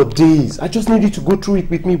ready for days. I just need you to go through it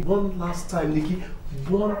with me one last time, Nikki.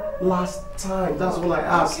 One last time. That's all I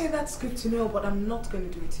ask. Okay, that's good to know, but I'm not going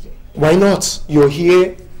to do it today. Why not? You're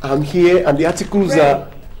here, I'm here, and the articles are...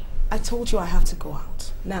 I told you I have to go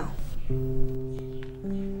out. Now.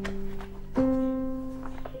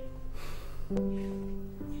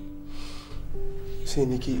 See,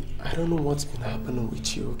 Nikki, I don't know what's been happening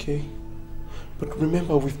with you, okay? But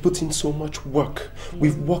remember, we've put in so much work.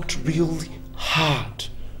 We've worked really hard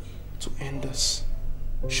to end this.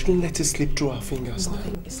 Shouldn't let it slip through our fingers now.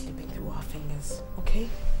 Nothing is slipping through our fingers, okay?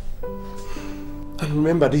 And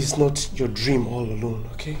remember, this is not your dream all alone,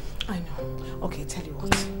 okay? I know. Okay, tell you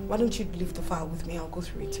what. Why don't you leave the file with me? I'll go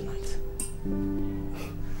through it tonight.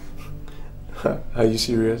 Are you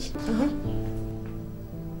serious?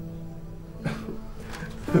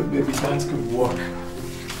 Maybe that could work.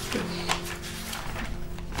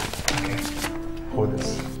 Okay, hold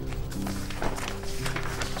this.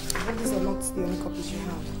 These are not the only copies you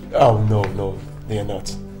have. Oh, no, they are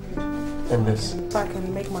not. And this. So I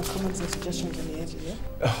can make my comments and suggestions on the edge, yeah?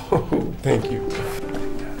 Oh, thank you.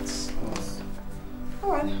 That's awesome.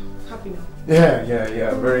 Alright, happy now.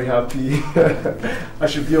 Yeah, very happy. I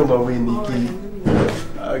should be on my way, Nikki.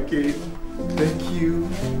 Okay, thank you.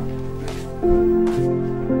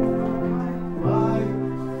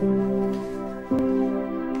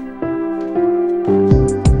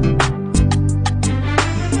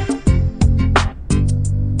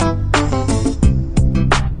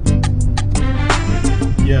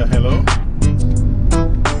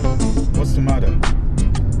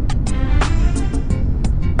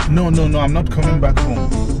 No, I'm not coming back home.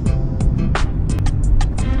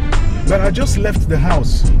 But I just left the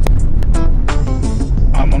house.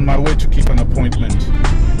 I'm on my way to keep an appointment.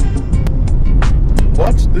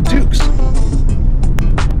 What? The Dukes?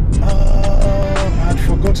 I'd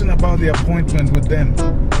forgotten about the appointment with them.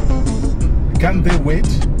 Can't they wait?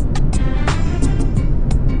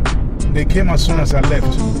 They came as soon as I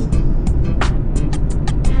left.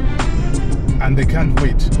 And they can't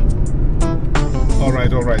wait. All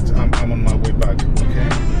right. I'm on my way back, okay?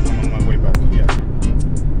 I'm on my way back, yeah.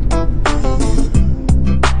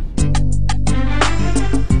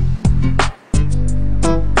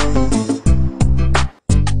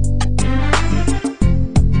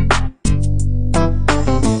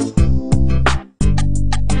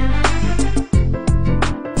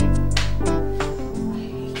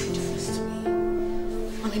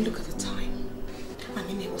 I mean, look at the time. I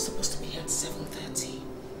mean, it was supposed to be here at 7:30.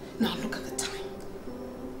 Now look at the time.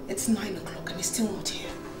 It's 9 o'clock and he's still not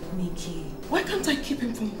here. Nikki. Why can't I keep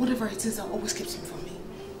him from whatever it is that always keeps him from me?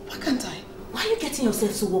 Why can't I? Why are you getting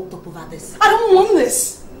yourself so worked up over this? I don't want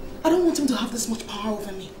this. I don't want him to have this much power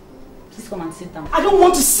over me. Please come and sit down. I don't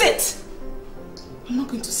want to sit. I'm not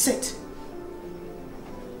going to sit.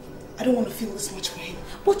 I don't want to feel this much for him.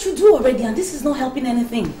 But you do already, and this is not helping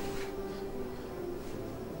anything.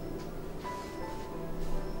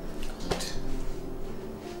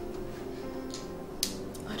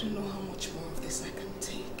 I don't know how much more of this I can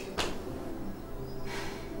take.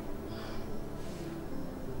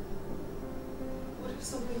 What if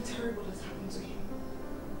something terrible has happened to him?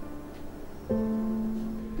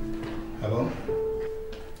 Hello?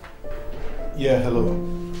 Yeah, hello.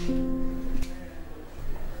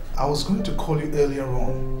 I was going to call you earlier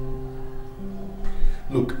on.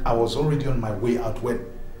 Look, I was already on my way out when...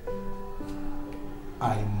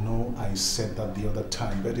 I know I said that the other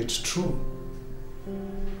time, but it's true.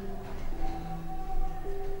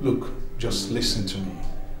 Look, just listen to me.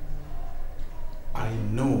 I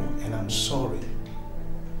know and I'm sorry.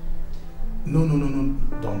 No.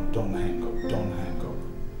 Don't hang up. Don't hang up.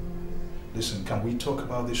 Listen, can we talk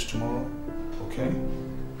about this tomorrow? Okay?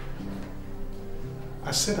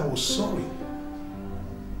 I said I was sorry.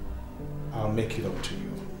 I'll make it up to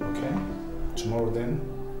you, okay? Tomorrow then?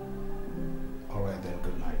 Alright then,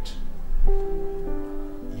 good night.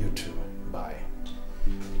 You too. Bye.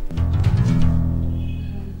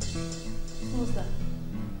 Who's that?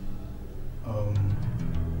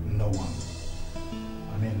 No one.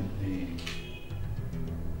 I mean,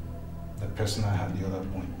 the person I had the other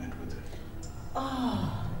appointment with.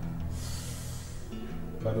 Oh.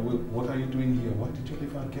 By the way, what are you doing here? Why did you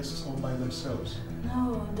leave our guests all by themselves?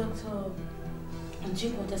 No, Doctor.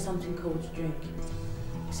 Jim wanted something cold to drink.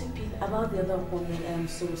 You see, Pete, about the other appointment, I'm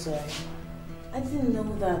so sorry. I didn't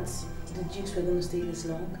know that the Jigs were going to stay this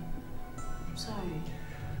long. I'm sorry.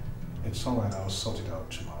 It's alright, I'll sort it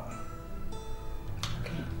out tomorrow.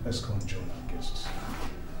 Okay. Let's go and join our guests.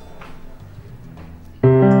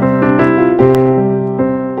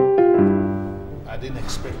 I didn't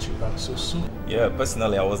expect you back so soon. Yeah,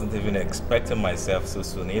 personally, I wasn't even expecting myself so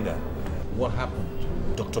soon either. What happened?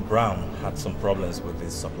 Dr. Brown had some problems with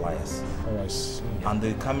his suppliers. Oh, I see. And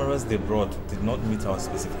the cameras they brought did not meet our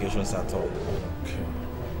specifications at all. Okay.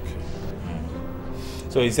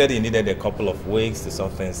 So he said he needed a couple of weeks to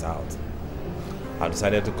sort things out. I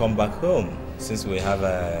decided to come back home since we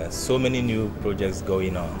have so many new projects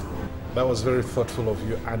going on. That was very thoughtful of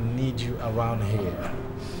you. I need you around here.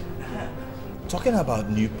 Talking about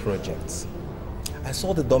new projects, I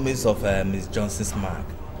saw the dummies of Miss Johnson's mark.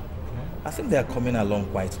 I think they are coming along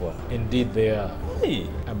quite well. Indeed they are. Hey.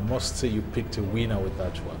 I must say you picked a winner with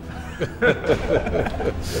that one.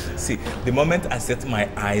 See, the moment I set my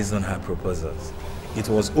eyes on her proposals, it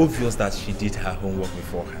was obvious that she did her homework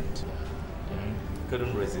beforehand.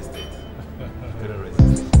 Couldn't resist it. Couldn't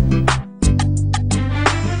resist it.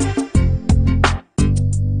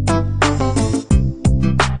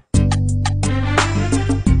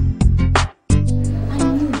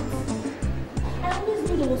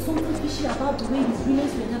 About the way his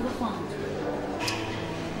winners were never found.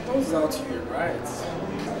 Those out here, right?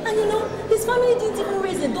 And you know, his family didn't even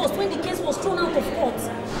raise a dust when the case was thrown out of court.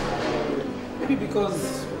 Maybe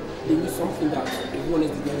because they knew something that everyone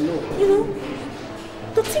else didn't know. You know,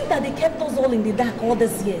 to think that they kept us all in the dark all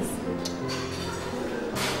these years.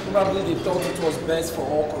 Probably they thought it was best for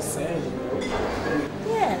all concerned, you know?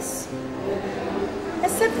 Yes.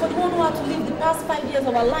 Except for the one who had to live the past 5 years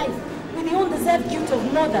of our life with the undeserved guilt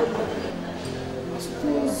of murder. I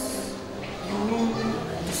suppose you knew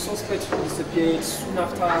the suspect who disappeared soon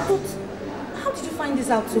after. But how did you find this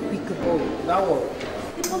out so quickly? Oh, that one.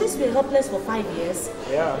 The police were helpless for 5 years.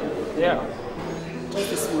 Yeah.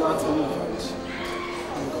 Just a smart move.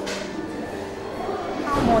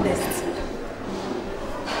 How modest.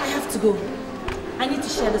 I have to go. I need to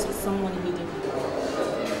share this with someone immediately.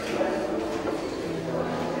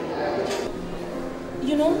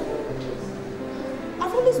 You know,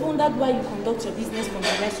 I've always wondered why you conduct your business from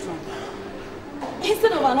a restaurant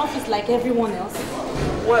instead of an office like everyone else.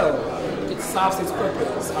 Well, it serves its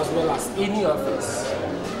purpose as well as any office.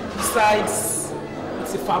 Besides,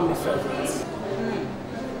 it's a family favorite.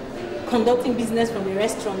 Conducting business from a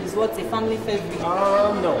restaurant is what's a family favorite?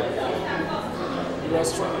 No.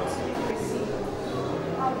 Restaurant.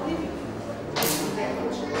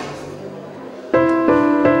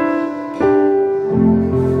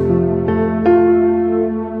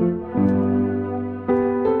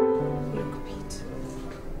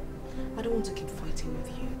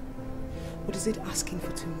 Is it asking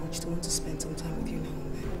for too much to want to spend some time with you now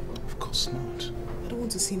and then? Of course not. I don't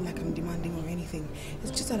want to seem like I'm demanding or anything.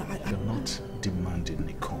 It's just that You're not demanding,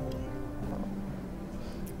 Nicole.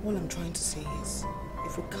 All I'm trying to say is,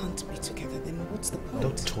 if we can't be together, then what's the point?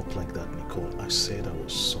 Don't talk like that, Nicole. I said I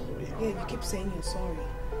was sorry. Yeah, you keep saying you're sorry.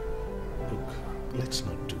 Look, let's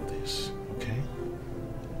not do this, okay?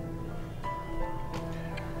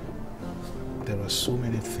 There are so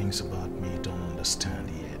many things about me you don't understand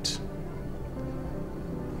yet.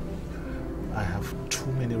 I have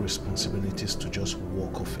too many responsibilities to just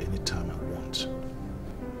walk off anytime I want.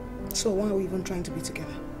 So why are we even trying to be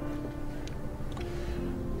together?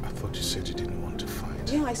 I thought you said you didn't want to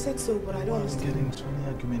fight. Yeah, I said so, but I don't understand. Getting into any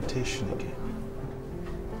argumentation again.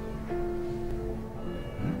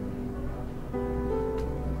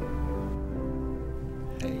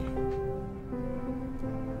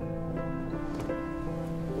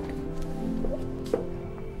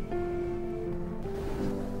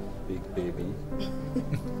 Baby.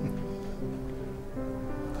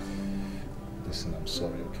 Listen, I'm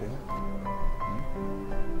sorry, okay?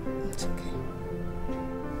 It's okay.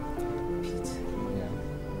 Pete. Yeah?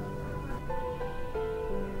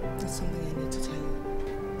 There's something I need to tell you.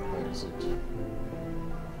 What is it?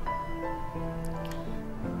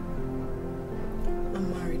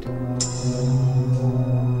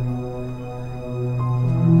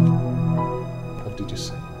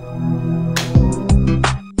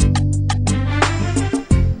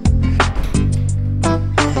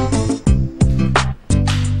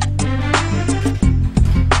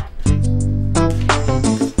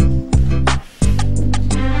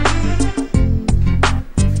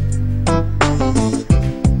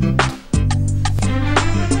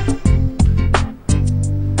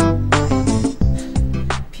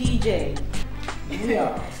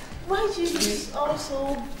 Why did you look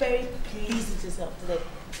also very pleased with yourself today?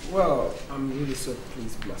 Well, I'm really so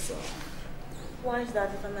pleased with myself. Why is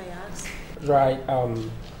that, if I may ask? Right,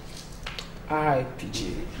 I,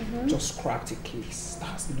 PJ, just cracked a case that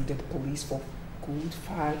has eluded the police for good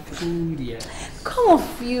 5 good years. Come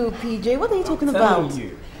off you, PJ. What are you talking about?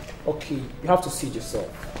 You. Okay, you have to see it yourself.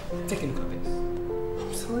 Take a look at this.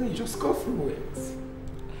 I'm telling you, just go through it.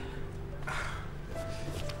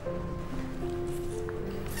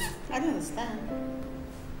 I don't understand.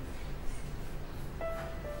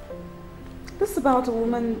 This is about a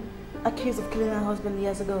woman accused of killing her husband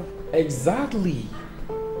years ago. Exactly.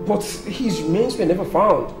 But his remains were never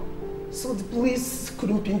found. So the police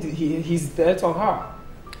couldn't pin his death on her.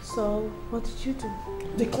 So, what did you do?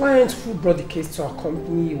 The client who brought the case to our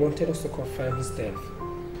company wanted us to confirm his death.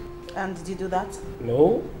 And did you do that?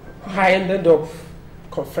 No. I ended up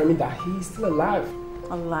confirming that he is still alive.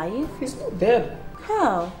 Alive? He's not dead.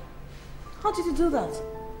 How? How did you do that?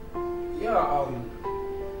 Yeah,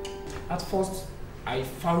 at first I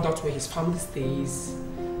found out where his family stays,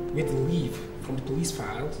 where they live from the police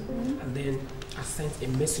files, and then I sent a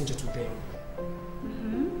messenger to them.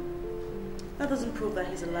 That doesn't prove that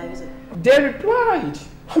he's alive, is it? They replied.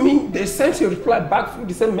 I mean, they sent a reply back through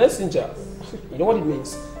the same messenger. You know what it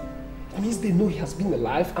means? It means they know he has been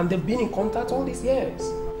alive and they've been in contact all these years.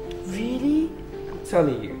 Really? I'm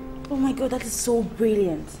telling you. Oh my God, that is so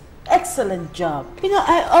brilliant. Excellent job. You know,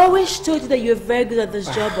 I always told you that you're very good at this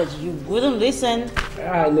job, but you wouldn't listen.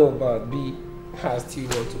 I know, but B, I still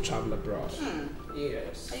want to travel abroad.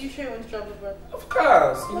 Yes. Are you sure you want to travel abroad? Of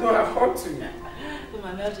course. You know I want to. Come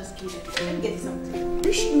on, I'll just kidding. Let me get you something.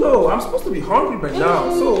 You should know. I'm supposed to be hungry by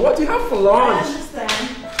now. So what do you have for lunch? I understand.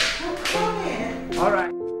 Come in. All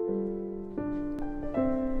right.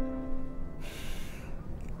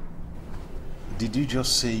 Did you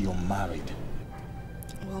just say you're married?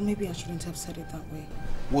 Well, maybe I shouldn't have said it that way.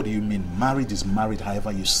 What do you mean? Married is married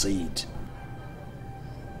however you say it.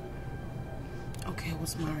 Okay, I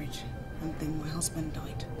was married, and then my husband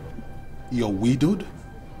died. You're widowed?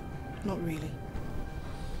 Not really.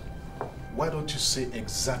 Why don't you say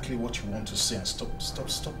exactly what you want to say and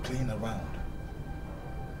stop playing around?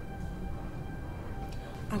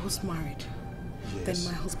 I was married. Yes.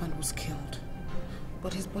 Then my husband was killed.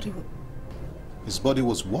 But his body was... His body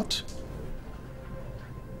was what?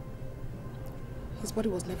 His body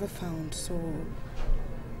was never found, so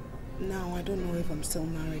now I don't know if I'm still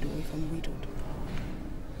married or if I'm widowed.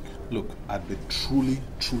 Look, I'd be truly,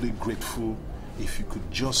 truly grateful if you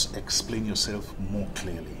could just explain yourself more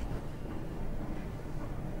clearly.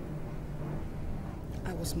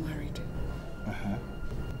 I was married.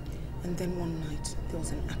 And then one night, there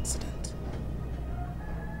was an accident.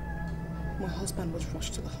 My husband was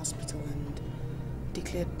rushed to the hospital and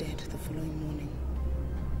declared dead the following morning.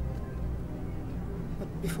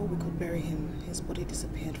 But before we could bury him, his body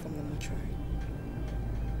disappeared from the mortuary.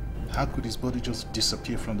 How could his body just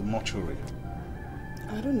disappear from the mortuary?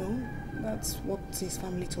 I don't know. That's what his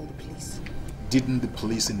family told the police. Didn't the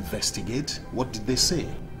police investigate? What did they say?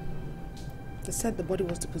 They said the body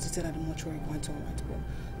was deposited at the mortuary quite all right, but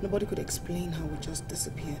nobody could explain how it just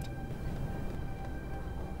disappeared.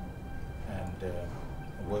 And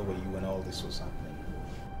where were you when all this was happening?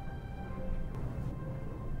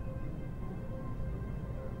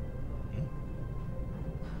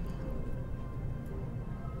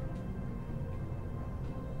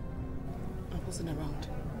 I wasn't around.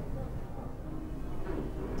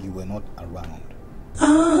 You were not around.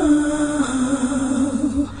 I'm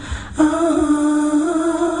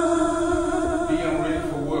ready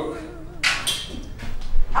for work.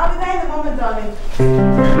 I'll be there in a moment, darling.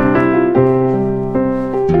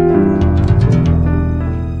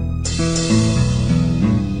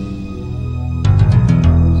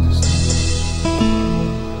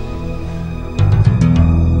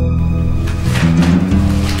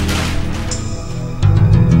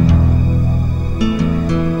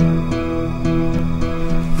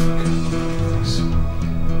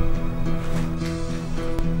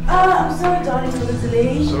 I'm sorry, darling, for the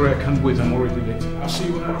delay. Sorry, I can't wait. I'm already late. I'll see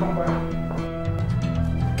you when I come back.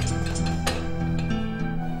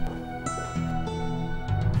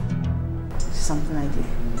 Something I did.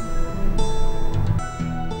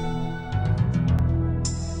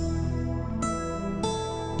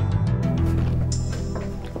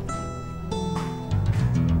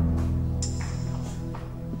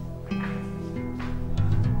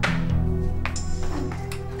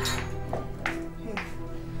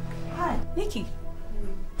 Nikki,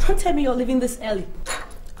 don't tell me you're leaving this early.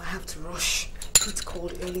 I have to rush. Pete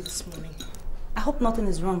called early this morning. I hope nothing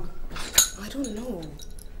is wrong. I don't know.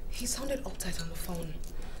 He sounded uptight on the phone.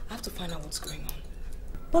 I have to find out what's going on.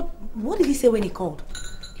 But what did he say when he called?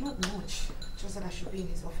 Not much. Just that I should be in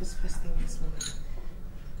his office first thing this morning.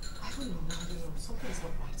 I don't know. Something's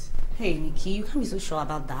not right. Hey, Nikki, you can't be so sure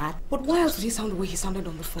about that. But why else did he sound the way he sounded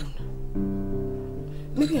on the phone?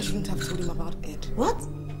 Maybe I shouldn't have told him about Ed. What?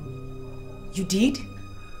 You did?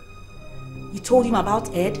 You told him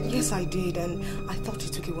about Ed? Yes, I did, and I thought he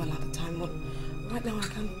took it well at the time, but right now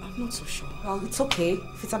I'm not so sure. Well, it's okay.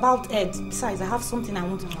 If it's about Ed, besides, I have something I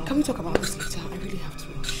want to know. Can we talk about this later? I really have to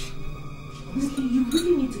rush. Nikki, you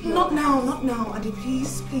really need to hear. Not now, Adi,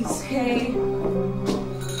 please. Okay.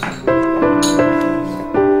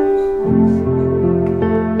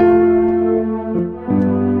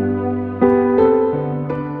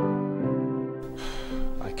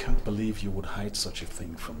 I can't believe you would hide such a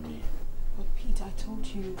thing from me. But Pete, I told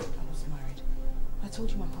you I was married. I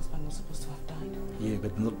told you my husband was supposed to have died. Yeah,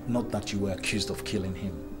 but not that you were accused of killing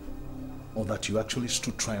him. Or that you actually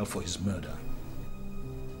stood trial for his murder.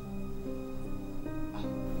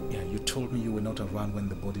 Yeah, you told me you were not around when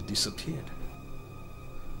the body disappeared.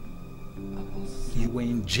 You were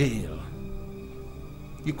in jail.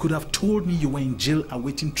 You could have told me you were in jail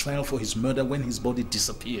awaiting trial for his murder when his body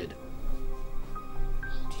disappeared.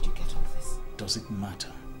 How did you get all this? Does it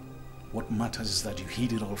matter? What matters is that you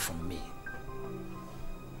hid it all from me.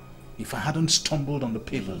 If I hadn't stumbled on the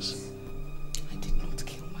papers... Please. I did not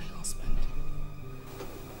kill my husband.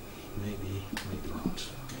 Maybe not.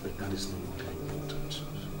 But that is no longer important.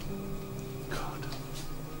 God.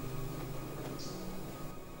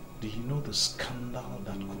 Do you know the scandal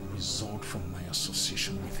that could result from my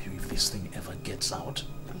association with you if this thing ever gets out?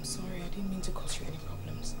 I'm sorry, I didn't mean to cause you any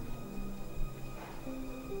problems.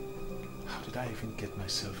 How did I even get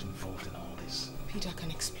myself involved in all this? Peter can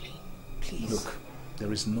explain, please. Look,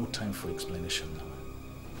 there is no time for explanation now.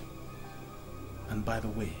 And by the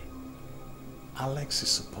way, Alex is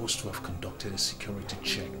supposed to have conducted a security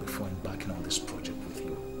check before embarking on this project with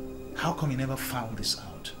you. How come he never found this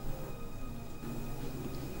out?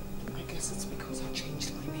 I guess it's because I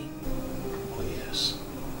changed my name. Oh yes,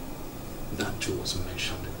 that too was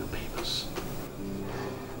mentioned in the papers.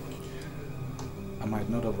 I might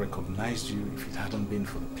not have recognized you if it hadn't been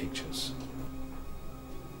for the pictures.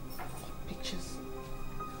 What pictures?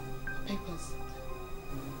 Papers?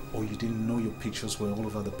 Oh, you didn't know your pictures were all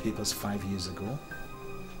over the papers 5 years ago?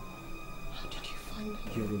 How did you find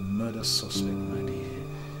them? You're a murder suspect, my dear.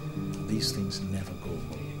 These things never go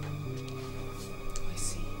away. I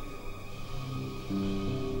see.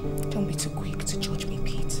 Don't be too quick to judge me,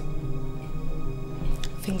 Pete.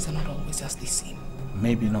 Things are not always as they seem.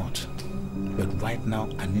 Maybe not. But right now,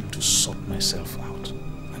 I need to sort myself out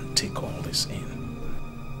and take all this in.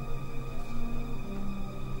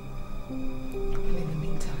 And in the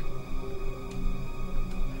meantime,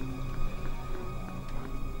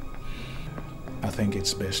 I think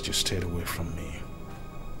it's best you stayed away from me.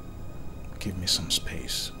 Give me some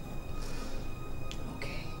space.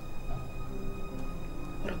 okay.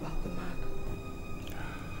 What about the mag?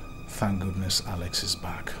 Thank goodness Alex is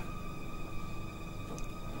back.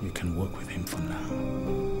 You can work with him for now.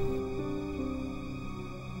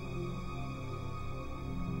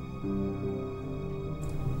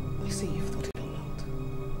 I see you've thought it all out.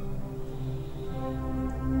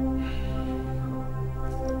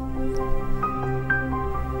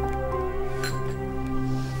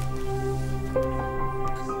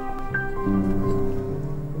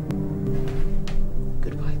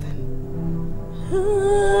 Goodbye then.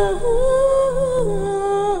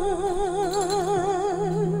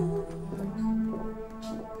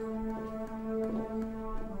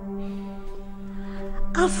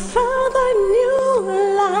 I found a new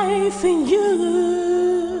life in you.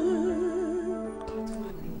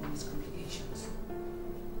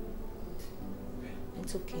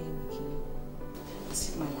 It's okay, Nikki. As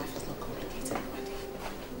if my life is not complicated already.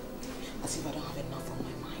 As if I don't have enough on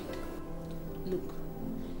my mind. Look,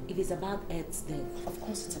 if it's about Ed's death... Of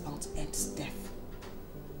course it's about Ed's death.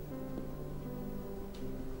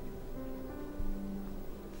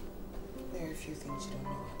 There are a few things you don't know,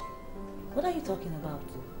 Adi. What are you talking about?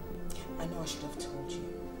 I know I should have told you,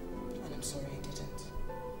 and I'm sorry I didn't.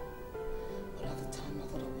 But at the time, I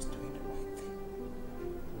thought I was doing the right thing.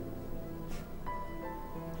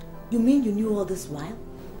 You mean you knew all this while?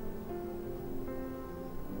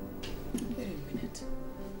 Wait a minute.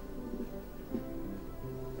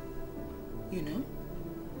 You know?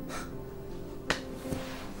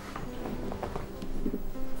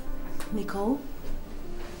 Nicole?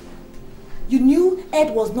 You knew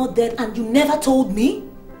Ed was not dead and you never told me?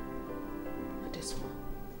 This one.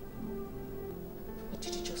 What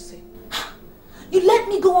did you just say? You let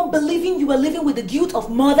me go on believing you were living with the guilt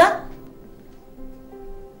of murder?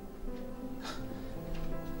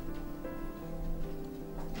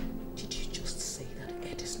 Did you just say that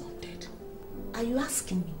Ed is not dead? Are you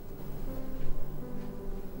asking me?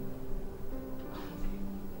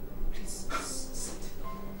 Please sit.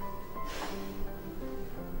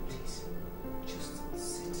 Please, just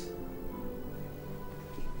sit.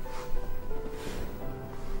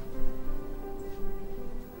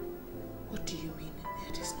 What do you mean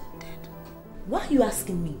Ed is not dead? Why are you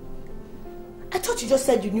asking me? I thought you just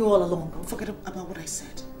said you knew all along. Forget about what I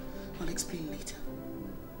said. I'll explain later.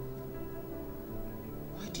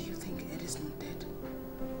 Why do you think Ed is not dead?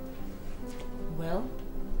 Well,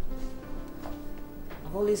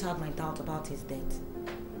 I've always had my doubt about his death.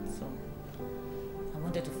 So, I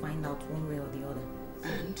wanted to find out one way or the other.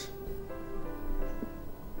 And?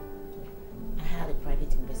 I had a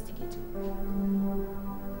private investigator.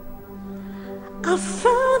 I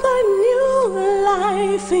found a new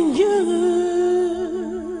life in you.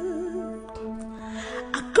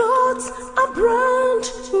 I got a brand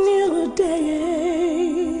new day.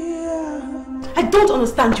 I don't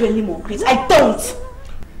understand you anymore, Chris. I don't.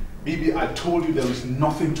 Baby, I told you there is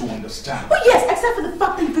nothing to understand. Oh yes, except for the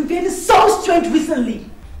fact that you've been behaving so strange recently.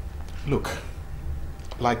 Look,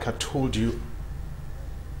 like I told you,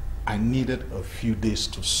 I needed a few days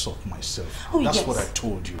to sort myself. Oh, That's yes. what I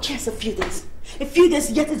told you. Yes, a few days. A few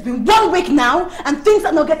days, yet it's been 1 week now, and things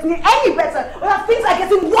are not getting any better. Or things are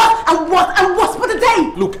getting worse and worse and worse for the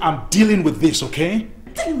day. Look, I'm dealing with this, okay?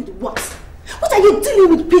 Dealing with what? What are you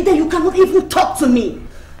dealing with, Peter? You cannot even talk to me.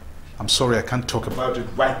 I'm sorry, I can't talk about it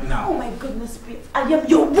right Oh now. my goodness, Pete. I am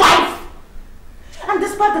your wife. And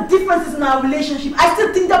despite the differences in our relationship, I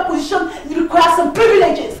still think that position requires some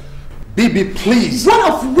privileges. Baby, please. One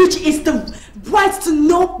of which is the right to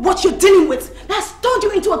know what you're dealing with. That's turned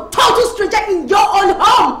you into a total stranger in your own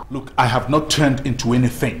home. Look, I have not turned into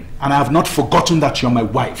anything, and I have not forgotten that you're my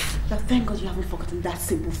wife. But thank God you haven't forgotten that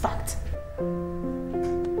simple fact.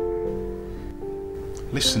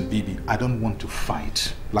 Listen, baby, I don't want to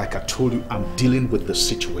fight. Like I told you, I'm dealing with the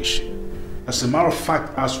situation. As a matter of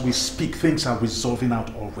fact, as we speak, things are resolving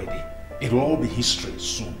out already. It'll all be history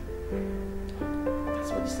soon.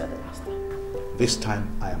 That's what you said the last time. This time,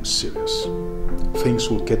 I am serious. Things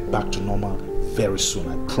will get back to normal very soon,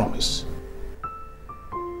 I promise.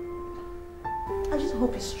 I just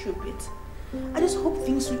hope it's true, Pete. I just hope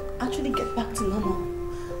things will actually get back to normal.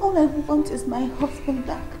 All I want is my husband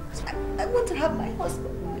back. I want to have my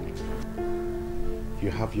husband back. You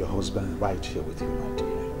have your husband right here with you, my dear.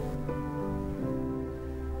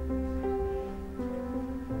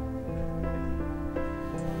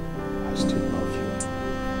 I still love you.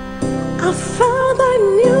 I found a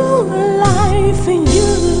new life in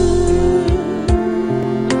you.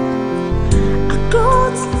 I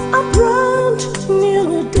got a brand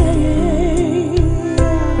new day.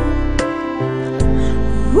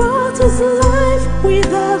 What is life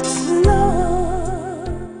without love?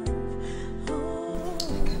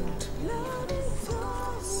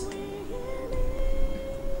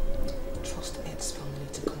 Trust Ed's family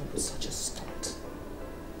to come up with such a stunt.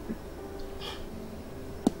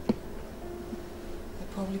 They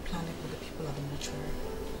probably planned it with the people at the mortuary.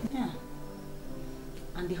 Yeah.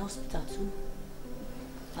 And the hospital too.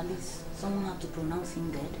 At least someone had to pronounce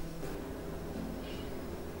him dead.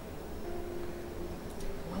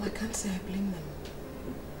 Well, I can't say I blame them.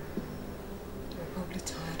 They were probably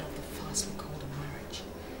tired of the farce we called a marriage.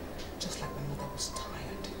 Just like my mother was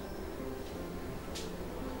tired.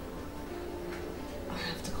 I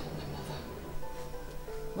have to call my mother.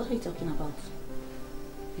 What are you talking about?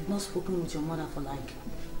 You've not spoken with your mother for like,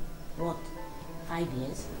 what, 5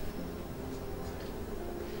 years?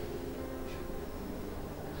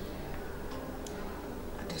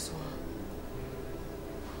 Adeswa,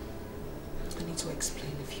 I need to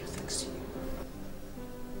explain a few things to you.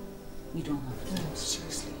 You don't have to. No,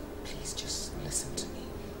 seriously, please just listen to me.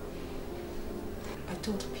 I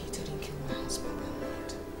told Peter didn't kill my husband that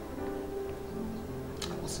night.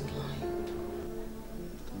 I wasn't lying.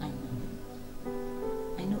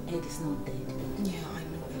 I know Ed is not dead. Yeah, I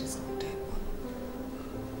know Ed is not dead,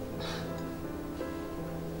 but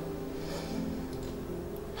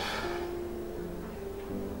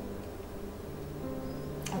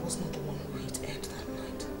I was not the one who hit Ed that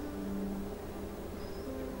night.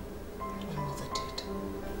 My mother did.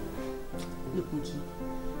 Look, Nikki,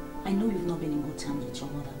 I know you've not been in good terms with your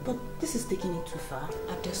mother, but this is taking it too far.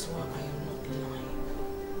 Adeswa, I am not lying.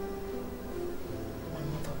 My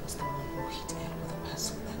mother was the one who hit Ed with a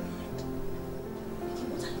pestle that night.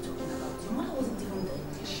 What are you talking about? Your mother wasn't even there.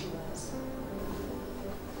 Yes, she was.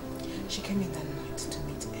 She came in that night to me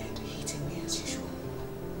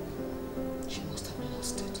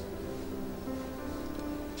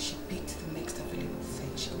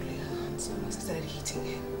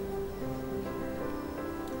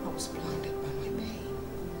was blinded by my pain.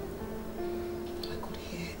 I could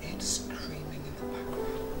hear Ed screaming in the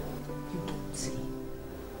background. You don't see.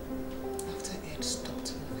 After Ed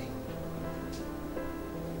stopped moving,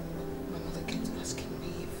 my mother kept asking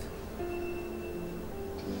me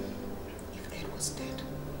if Ed was dead.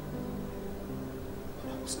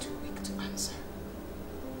 But I was too weak to answer.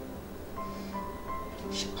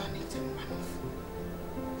 She panicked and ran off,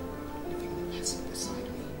 leaving the person beside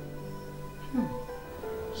me.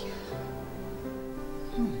 Yeah.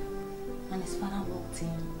 And his father walked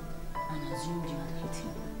in and assumed you had hit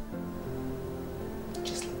him.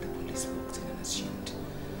 Just like the police walked in and assumed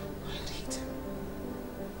I had hit him.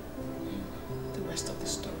 The rest of the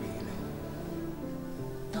story, you know.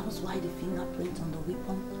 That was why the fingerprint on the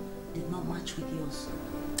weapon did not match with yours.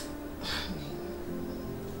 I mean,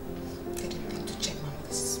 they didn't think to check my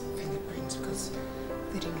mother's fingerprints because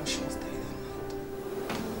they didn't know she was there that night.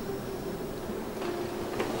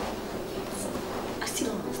 I still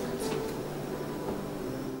don't understand something.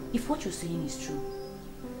 If what you're saying is true,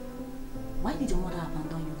 why did your mother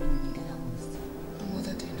abandon you when you needed her most? My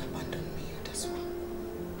mother didn't abandon me, that's why.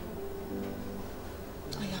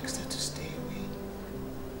 I asked her to stay away.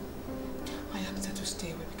 I asked her to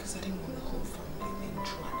stay away because I didn't want the whole family being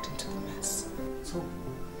dragged into the mess. So,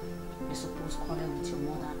 you suppose quarrel with your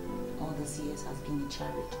mother all these years has been a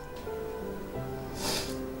charity?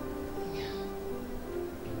 Yeah.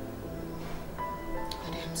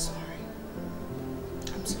 Ade, I'm sorry.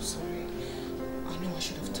 I'm so sorry. I know I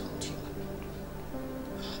should have told you.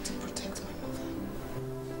 I had to protect my mother.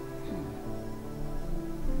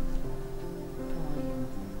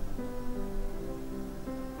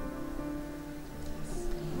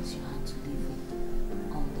 Things you had to live with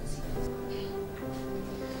all these years.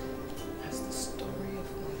 That's the story of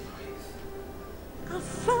my life. I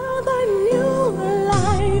found a new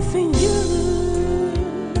life in you.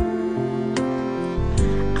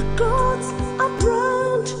 I got a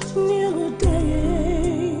brand new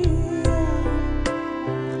day.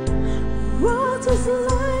 What is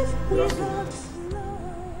life without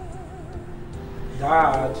love?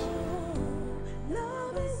 Dad.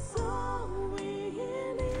 Love is all we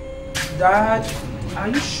need. Dad, are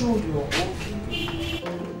you sure you're okay?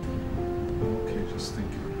 Okay, just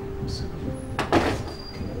thinking. Sit down.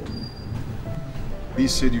 B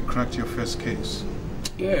said you cracked your first case.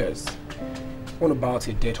 Yes. One about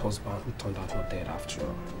a dead husband who turned out not dead after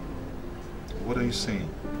all. What are you saying?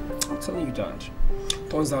 I'm telling you, Dad.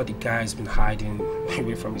 Turns out the guy's been hiding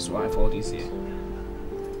away from his wife all these years.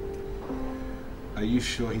 Are you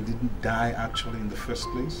sure he didn't die actually in the first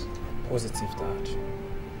place? Positive, Dad.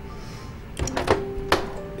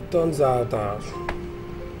 It turns out that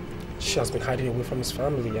she has been hiding away from his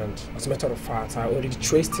family, and as a matter of fact, I already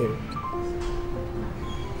traced him. Are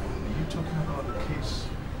you talking about the case?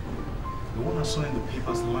 The one I saw in the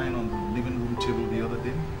papers lying on the living room table the other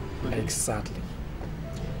day? Exactly.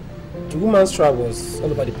 The woman's trial was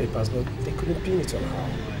all over the papers, but they couldn't pin it on her.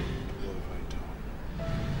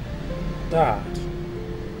 Dad,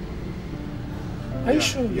 are you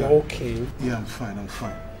sure you're okay? Yeah, I'm fine, I'm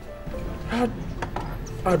fine.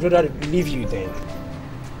 I'd rather leave you then.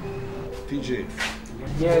 PJ.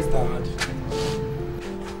 Yes, Dad.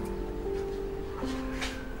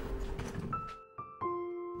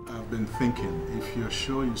 I've been thinking, if you're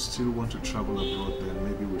sure you still want to travel abroad, then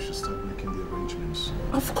maybe we should start making the arrangements.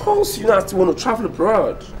 Of course you not want to travel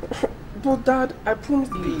abroad. But Dad, I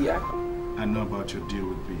promised B. I know about your deal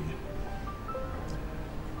with B.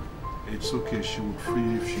 It's okay, she would free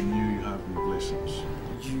you if she knew you have my blessings.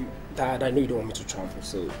 Dad, I know you don't want me to travel,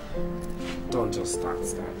 so don't just start,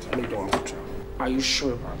 Dad. I know you don't want me to travel. Are you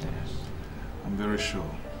sure about that? I'm very sure.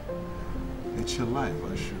 It's your life.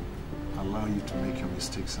 I should allow you to make your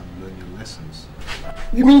mistakes and learn your lessons.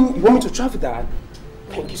 You mean you want me to travel, Dad?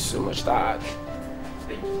 Thank you so much, Dad.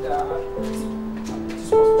 Thank you, Dad.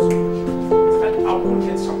 This was so much. I want to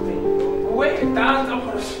get something. Wait, Dad, I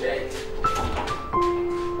want to shake.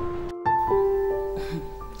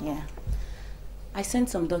 Yeah. I sent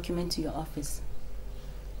some document to your office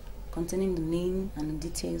containing the name and the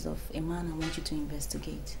details of a man I want you to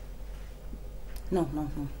investigate. No.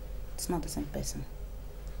 It's not the same person.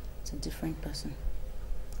 It's a different person.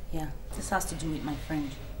 Yeah, this has to do with my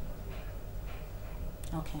friend.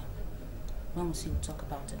 Okay. When we see, we'll talk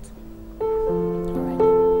about it. Alright.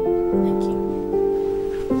 Thank you.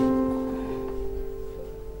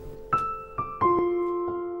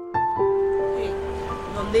 Hey,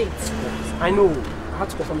 you're late. I know. I had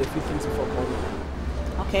to confirm a few things before calling.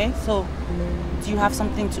 Okay, so do you have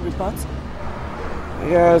something to report?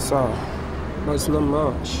 Yes, but it's not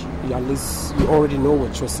much. At least you already know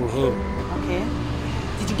we're trusting him. Okay.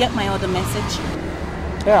 Did you get my other message?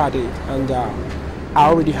 Yeah, I did. And I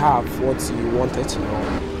already have what you wanted to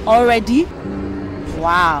know. Already?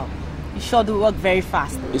 Wow. You sure do work very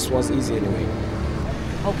fast. This was easy anyway.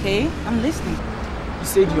 Okay, I'm listening. You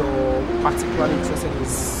said you're particularly interested in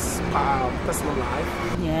his personal life.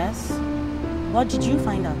 Yes. What did you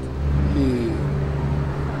find out? He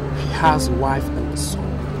has a wife and a son.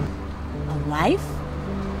 A wife?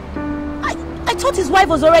 I thought his wife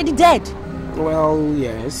was already dead. Well,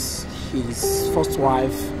 yes. His first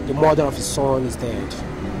wife, the mother of his son, is dead.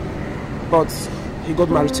 But he got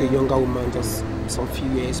married to a younger woman just some few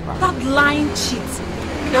years back. That lying cheat.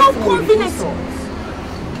 How convenient.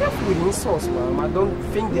 Careful with insults, ma'am. I don't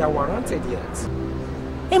think they are warranted yet.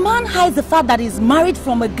 A man hides the fact that he's married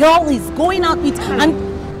from a girl he's going out with and...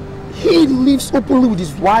 He lives openly with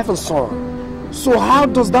his wife and son. So how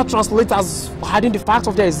does that translate as hiding the fact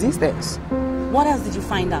of their existence? What else did you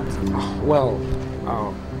find out? Well,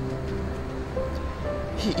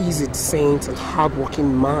 he is a decent and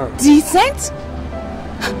hardworking man. Decent?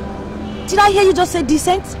 Did I hear you just say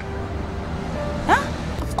decent? Huh?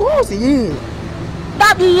 Of course he is.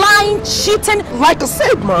 That lying, cheating... Like I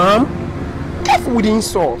said, ma'am, careful with the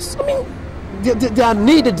insults. I mean, they are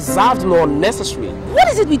neither deserved nor necessary. What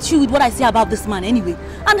is it with you with what I say about this man anyway?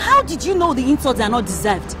 And how did you know the insults are not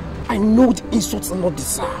deserved? I know the insults are not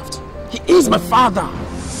deserved. He is my father.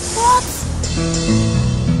 What?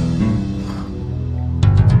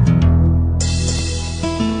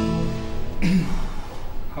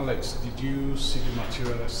 Alex, did you see the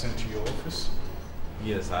material I sent to your office?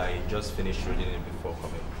 Yes, I just finished reading it before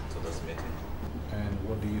coming to this meeting. And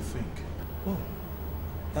what do you think? Oh,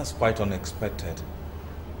 that's quite unexpected.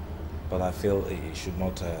 But I feel it should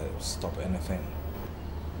not stop anything.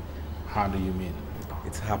 How do you mean?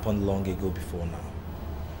 It's happened long ago before now.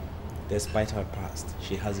 Despite her past,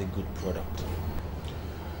 she has a good product.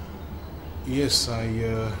 Yes, I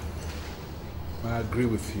agree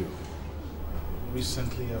with you.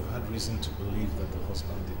 Recently, I've had reason to believe that the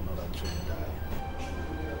husband did not actually die.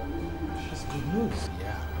 That's good news.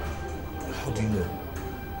 Yeah. How do you know?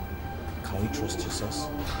 Can we trust your source?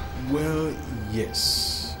 Well,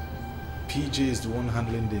 yes. PJ is the one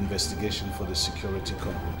handling the investigation for the security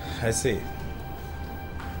company. I see.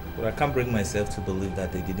 But I can't bring myself to believe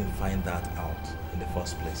that they didn't find that out in the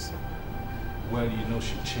first place. Well, you know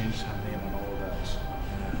she changed her name and all that.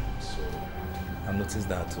 Yeah. So... I noticed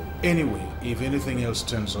that too. Anyway, if anything else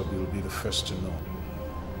turns up, you'll be the first to know.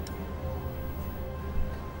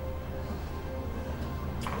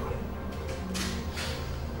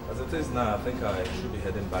 As it is now, I think I should be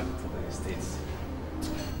heading back to the States.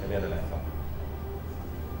 Earlier than I thought.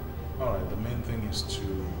 Alright, the main thing is to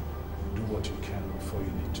do what you can before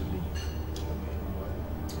you need to leave.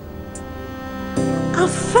 I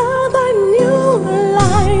found a new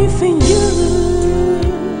life in you.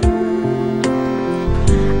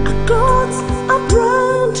 I got a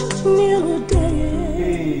brand new day.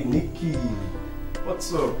 Hey, Nikki.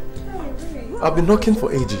 What's up? I've been knocking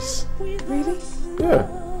for ages. Really? Yeah.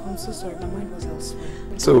 I'm so sorry, my mind was elsewhere.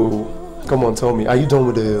 So, come on, tell me, are you done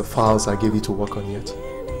with the files I gave you to work on yet?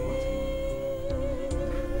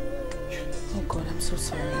 Oh God, I'm so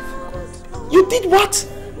sorry, I forgot. You did what?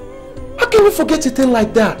 How can you forget a thing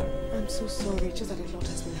like that? I'm so sorry, just that a lot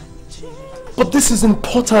has been happening to me. But this is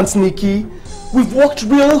important, Nikki. We've worked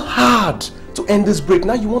real hard to end this break.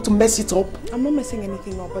 Now you want to mess it up? I'm not messing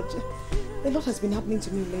anything up, but a lot has been happening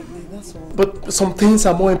to me lately, that's all. But some things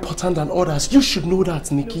are more important than others. You should know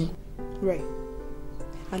that, Nikki. Ray,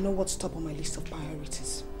 I know what's top on my list of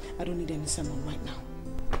priorities. I don't need any sermon right now.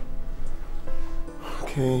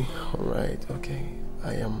 Okay, alright, okay.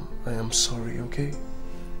 I am sorry, okay?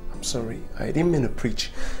 I'm sorry. I didn't mean to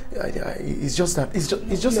preach. It's just that,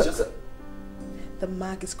 The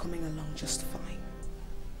mag is coming along just fine.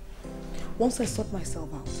 Once I sort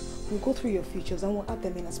myself out, we'll go through your features and we'll add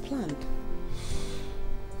them in as planned.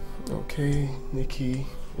 Okay, Nikki,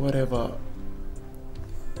 whatever.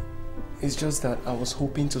 It's just that I was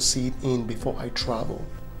hoping to see it in before I travel.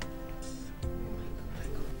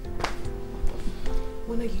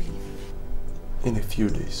 When are you leaving? In a few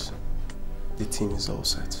days. The team is all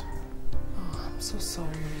set. Oh, I'm so sorry,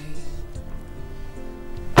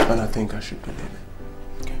 Ray. And I think I should be leaving.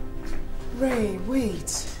 Okay. Ray,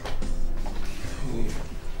 wait. Hey.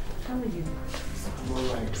 How are you? I'm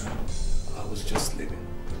alright. I was just leaving.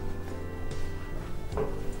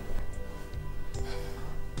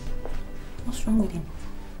 What's wrong with him?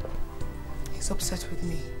 He's upset with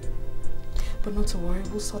me. But not to worry,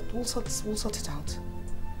 we'll sort it out.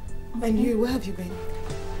 Okay. And you, where have you been?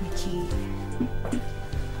 Nikki.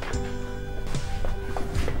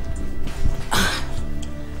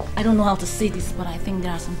 I don't know how to say this, but I think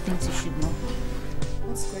there are some things you should know.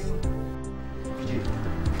 What's going on? PJ,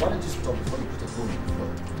 why don't you stop before you put a hole in the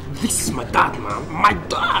floor? This is my dad, man. My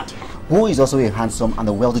dad! Who is also a handsome and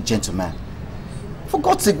a wealthy gentleman. For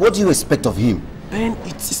God's sake, what do you expect of him? Ben,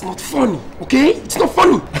 it is not funny, okay? It's not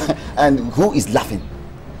funny! And who is laughing?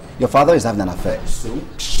 Your father is having an affair. So?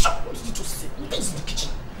 Shut up! What did you just say? This is the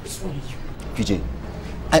kitchen. What's wrong with you? PJ,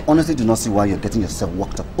 I honestly do not see why you're getting yourself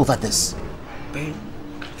worked up over this. Ben,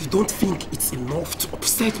 you don't think it's enough to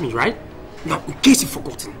upset me, right? Now, in case you've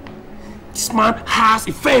forgotten, this man has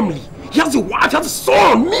a family. He has a wife, he has a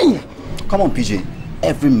son, me! Come on, PJ.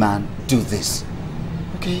 Every man do this.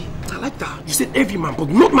 Okay? I like that. You said every man, but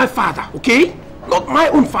not my father, okay? Not my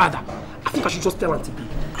own father. I think I should just tell Auntie B.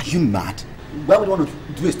 Are you mad? Why would you want to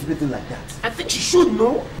do a stupid thing like that? I think she should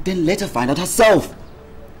know. Then let her find out herself.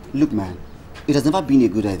 Look, man, it has never been a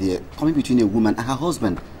good idea coming between a woman and her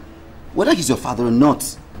husband, whether he's your father or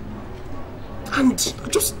not. And I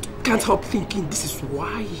just can't help thinking this is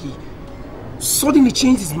why he suddenly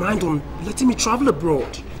changed his mind on letting me travel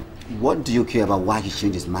abroad. What do you care about why he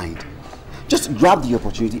changed his mind? Just grab the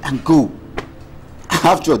opportunity and go.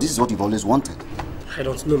 After all, this is what you've always wanted. I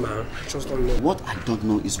don't know, man. I just don't know. What I don't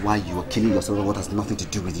know is why you are killing yourself over what has nothing to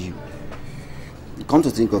do with you. Come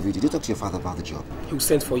to think of it, did you talk to your father about the job? He'll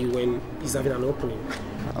send for you when he's having an opening.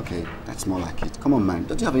 Okay, that's more like it. Come on, man.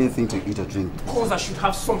 Don't you have anything to eat or drink? Of course I should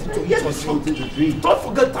have something to eat Yes, or something drink. to drink. Don't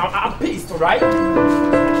forget that I'm pissed, alright?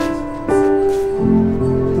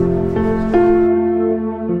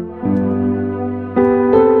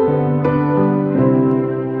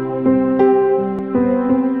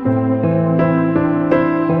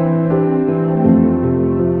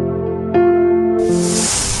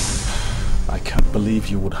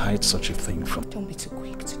 You would hide such a thing from... Don't be too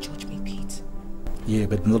quick to judge me, Pete. Yeah,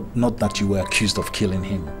 but not that you were accused of killing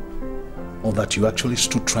him, or that you actually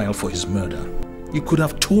stood trial for his murder. You could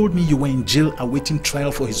have told me you were in jail awaiting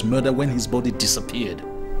trial for his murder when his body disappeared.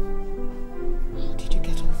 How did you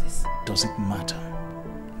get all this? Does it matter?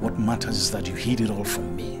 What matters is that you hid it all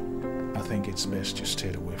from me. I think it's best you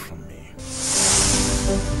stayed away from me.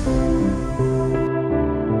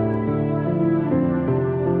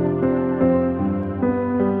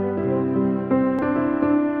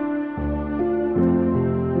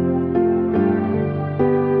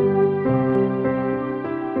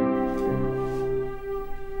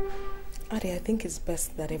 I think it's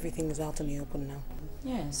best that everything is out in the open now.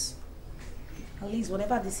 Yes. At least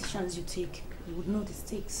whatever decisions you take, you would know the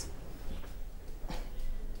stakes.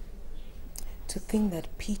 To think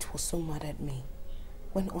that Pete was so mad at me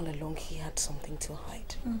when all along he had something to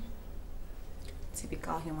hide.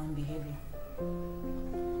 Typical human behavior.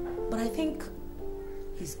 But I think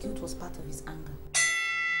his guilt was part of his anger.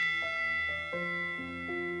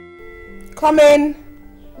 Come in!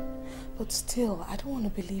 But still, I don't want to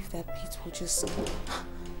believe that Pete will just...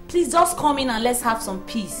 Please just come in and let's have some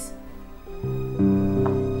peace.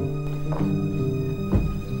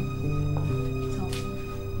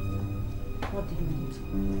 What do you want?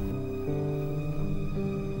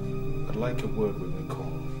 I'd like a word with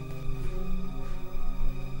Nicole.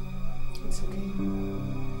 It's okay.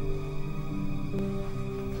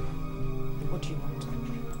 What do you want?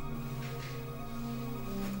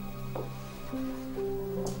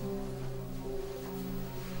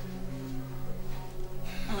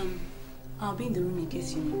 I'll be in the room in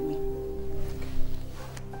case you need me.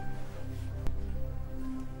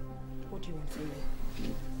 What do you want from me?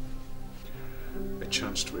 A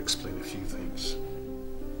chance to explain a few things.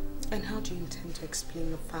 And how do you intend to explain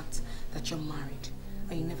the fact that you're married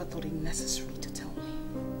and you never thought it necessary to tell me?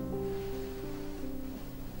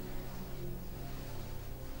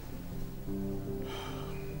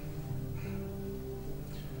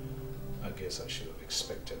 I guess I should have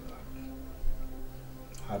expected that.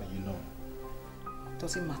 How do you know?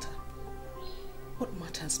 Does it matter? What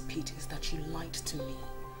matters, Pete, is that you lied to me.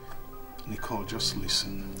 Nicole, just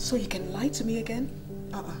listen. So you can lie to me again?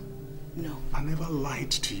 No. I never lied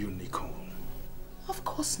to you, Nicole. Of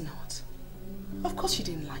course not. Of course you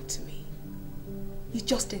didn't lie to me. You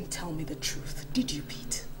just didn't tell me the truth, did you,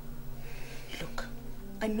 Pete? Look,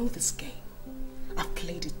 I know this game. I've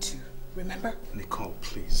played it too, remember? Nicole,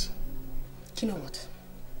 please. Do you know what?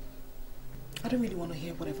 I don't really want to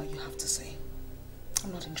hear whatever you have to say.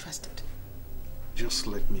 I'm not interested. Just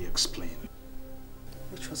let me explain.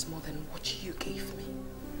 Which was more than what you gave me.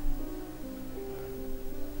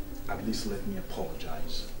 At least let me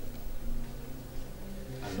apologize.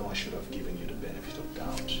 I know I should have given you the benefit of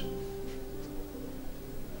doubt.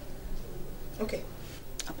 Okay.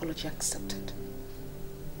 Apology accepted.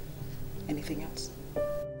 Anything else?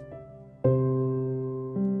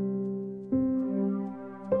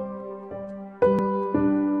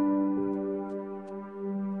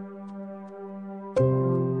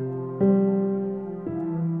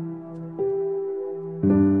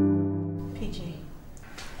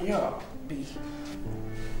 Yeah, B.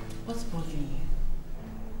 What's bothering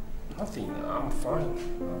you? Nothing. I'm fine.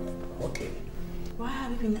 I'm okay. Why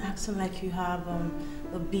have you been acting like you have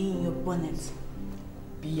a bee in your bonnet?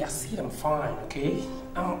 B, I said I'm fine, okay?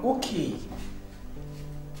 I'm okay.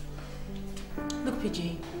 Look,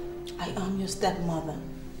 PJ, I am your stepmother,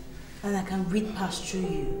 and I can read past through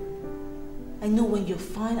you. I know when you're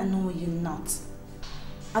fine, I know when you're not.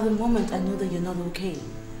 At the moment, I know that you're not okay.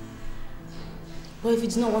 But if you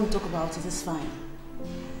do not want to talk about it, it's fine.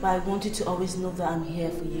 But I want you to always know that I'm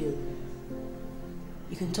here for you.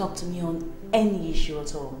 You can talk to me on any issue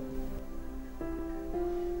at all.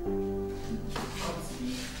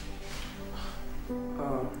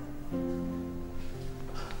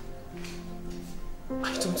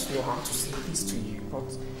 I don't know how to say this to you, but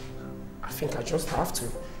I think I just have to.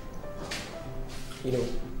 You know,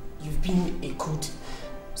 you've been a good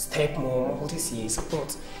stepmom all these years,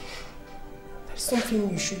 but there's something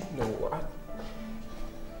you should know.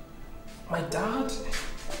 My dad,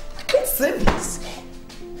 I can't say this.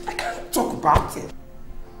 I can't talk about it.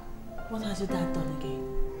 What has your dad done again?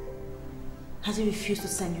 Has he refused to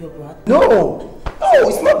send you abroad? No! No,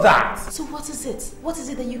 it's not that! So what is it? What is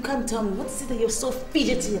it that you can't tell me? What is it that you're so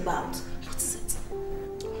fidgety about? What is it?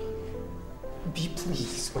 B,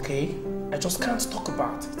 please, okay? I just can't talk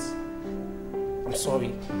about it. I'm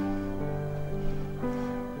sorry.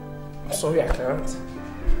 I'm sorry I can't.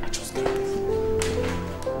 I just can't.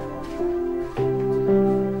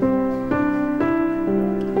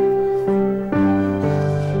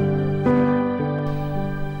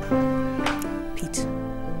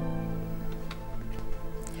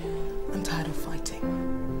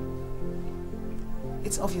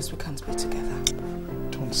 Obvious we can't be together.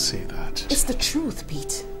 Don't say that. It's the truth,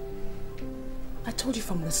 Pete. I told you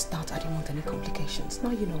from the start I didn't want any complications.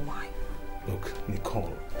 Now you know why. Look,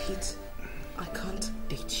 Nicole. Pete, I can't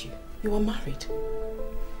date you. You are married.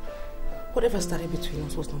 Whatever started between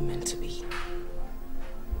us was not meant to be.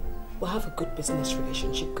 We'll have a good business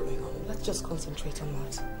relationship going on. Let's just concentrate on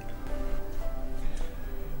that.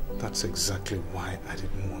 That's exactly why I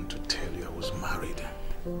didn't want to tell you I was married.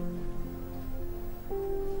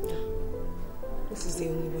 This is the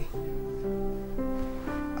only way.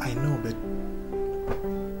 I know, but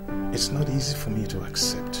it's not easy for me to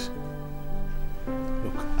accept.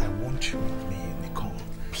 Look, I want you with me, Nicole.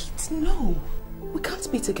 Pete, no. We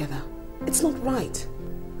can't be together. It's not right.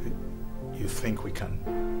 You think we can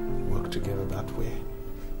work together that way?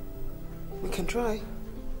 We can try.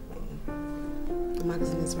 The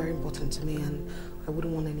magazine is very important to me and I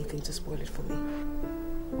wouldn't want anything to spoil it for me.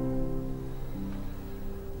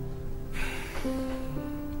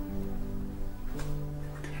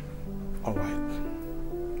 All right.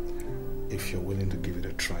 If you're willing to give it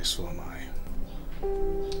a try, so am I.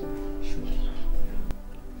 Sure.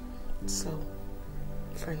 So,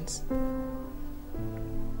 friends?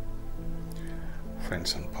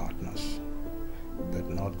 Friends and partners, but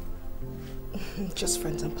not... Just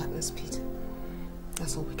friends and partners, Pete.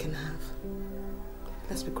 That's all we can have.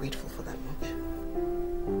 Let's be grateful for that much.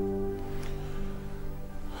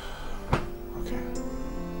 Okay.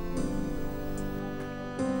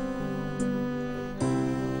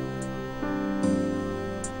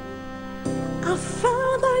 I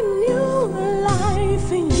found a new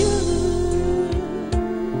life in you.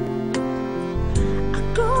 I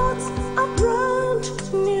got a brand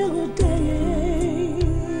new day.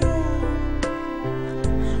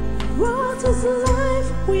 What is life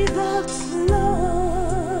without love?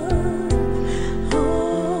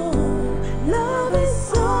 Oh, love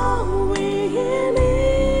is all we need.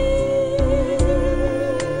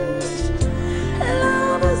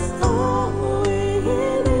 Love is all we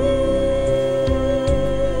need.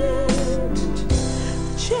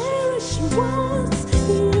 Cherish what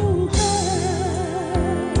you have.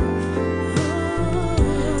 Oh,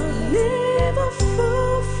 live a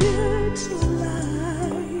fulfilled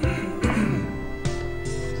life.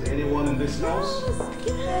 Is there anyone in this house?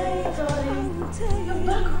 Hey, darling. You're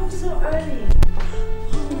back home so early.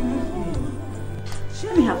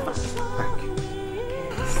 Let me have fun. Thank you.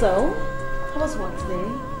 So, how was work today?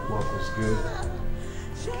 Work was good.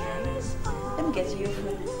 Let me get you your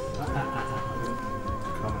food.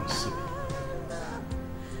 Come and sit.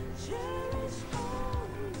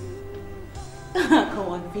 Come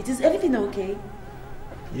on, Pete. Is everything okay?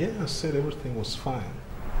 Yeah, I said everything was fine.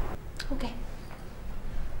 Okay.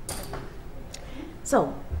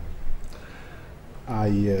 So, I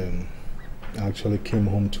actually came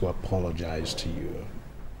home to apologize to you.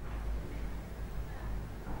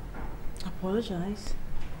 apologize?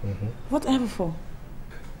 Mm-hmm. Whatever for?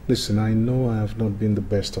 Listen, I know I have not been the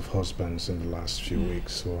best of husbands in the last few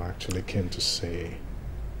weeks, so I actually came to say,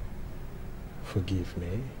 forgive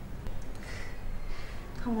me.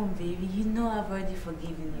 Come on, baby. You know I've already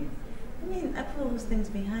forgiven you. I mean, I put all those things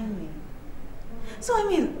behind me. So, I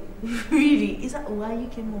mean, really, is that why you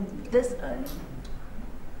came home this early?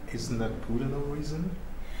 Isn't that good enough reason?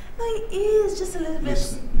 No, it is just a little bit.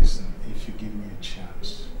 Listen, if you give me a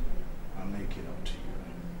chance, I'll make it up to you.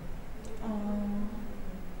 Oh,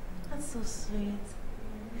 that's so sweet.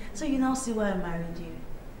 So you now see why I married you?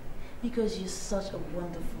 Because you're such a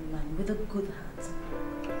wonderful man with a good heart.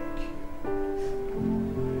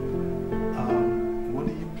 What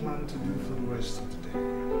do you plan to do for the rest of the day?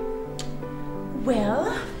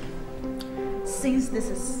 Well, since this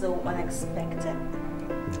is so unexpected,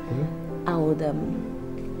 I would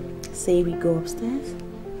say we go upstairs,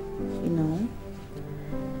 you know,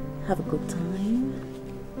 have a good time.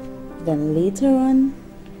 Then later on,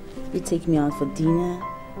 you take me out for dinner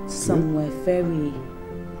somewhere very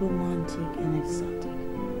romantic and exotic.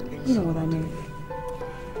 You know what I mean?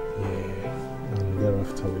 Yeah, and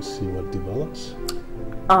thereafter we see what develops.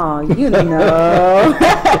 Oh, you know.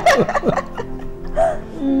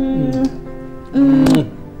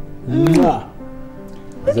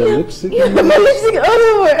 Is that lipstick? Yeah, my lipstick all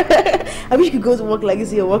over. I wish you could go to work like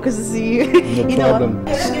this, your workers to see you. No problem.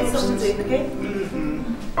 Let's get something to eat, okay?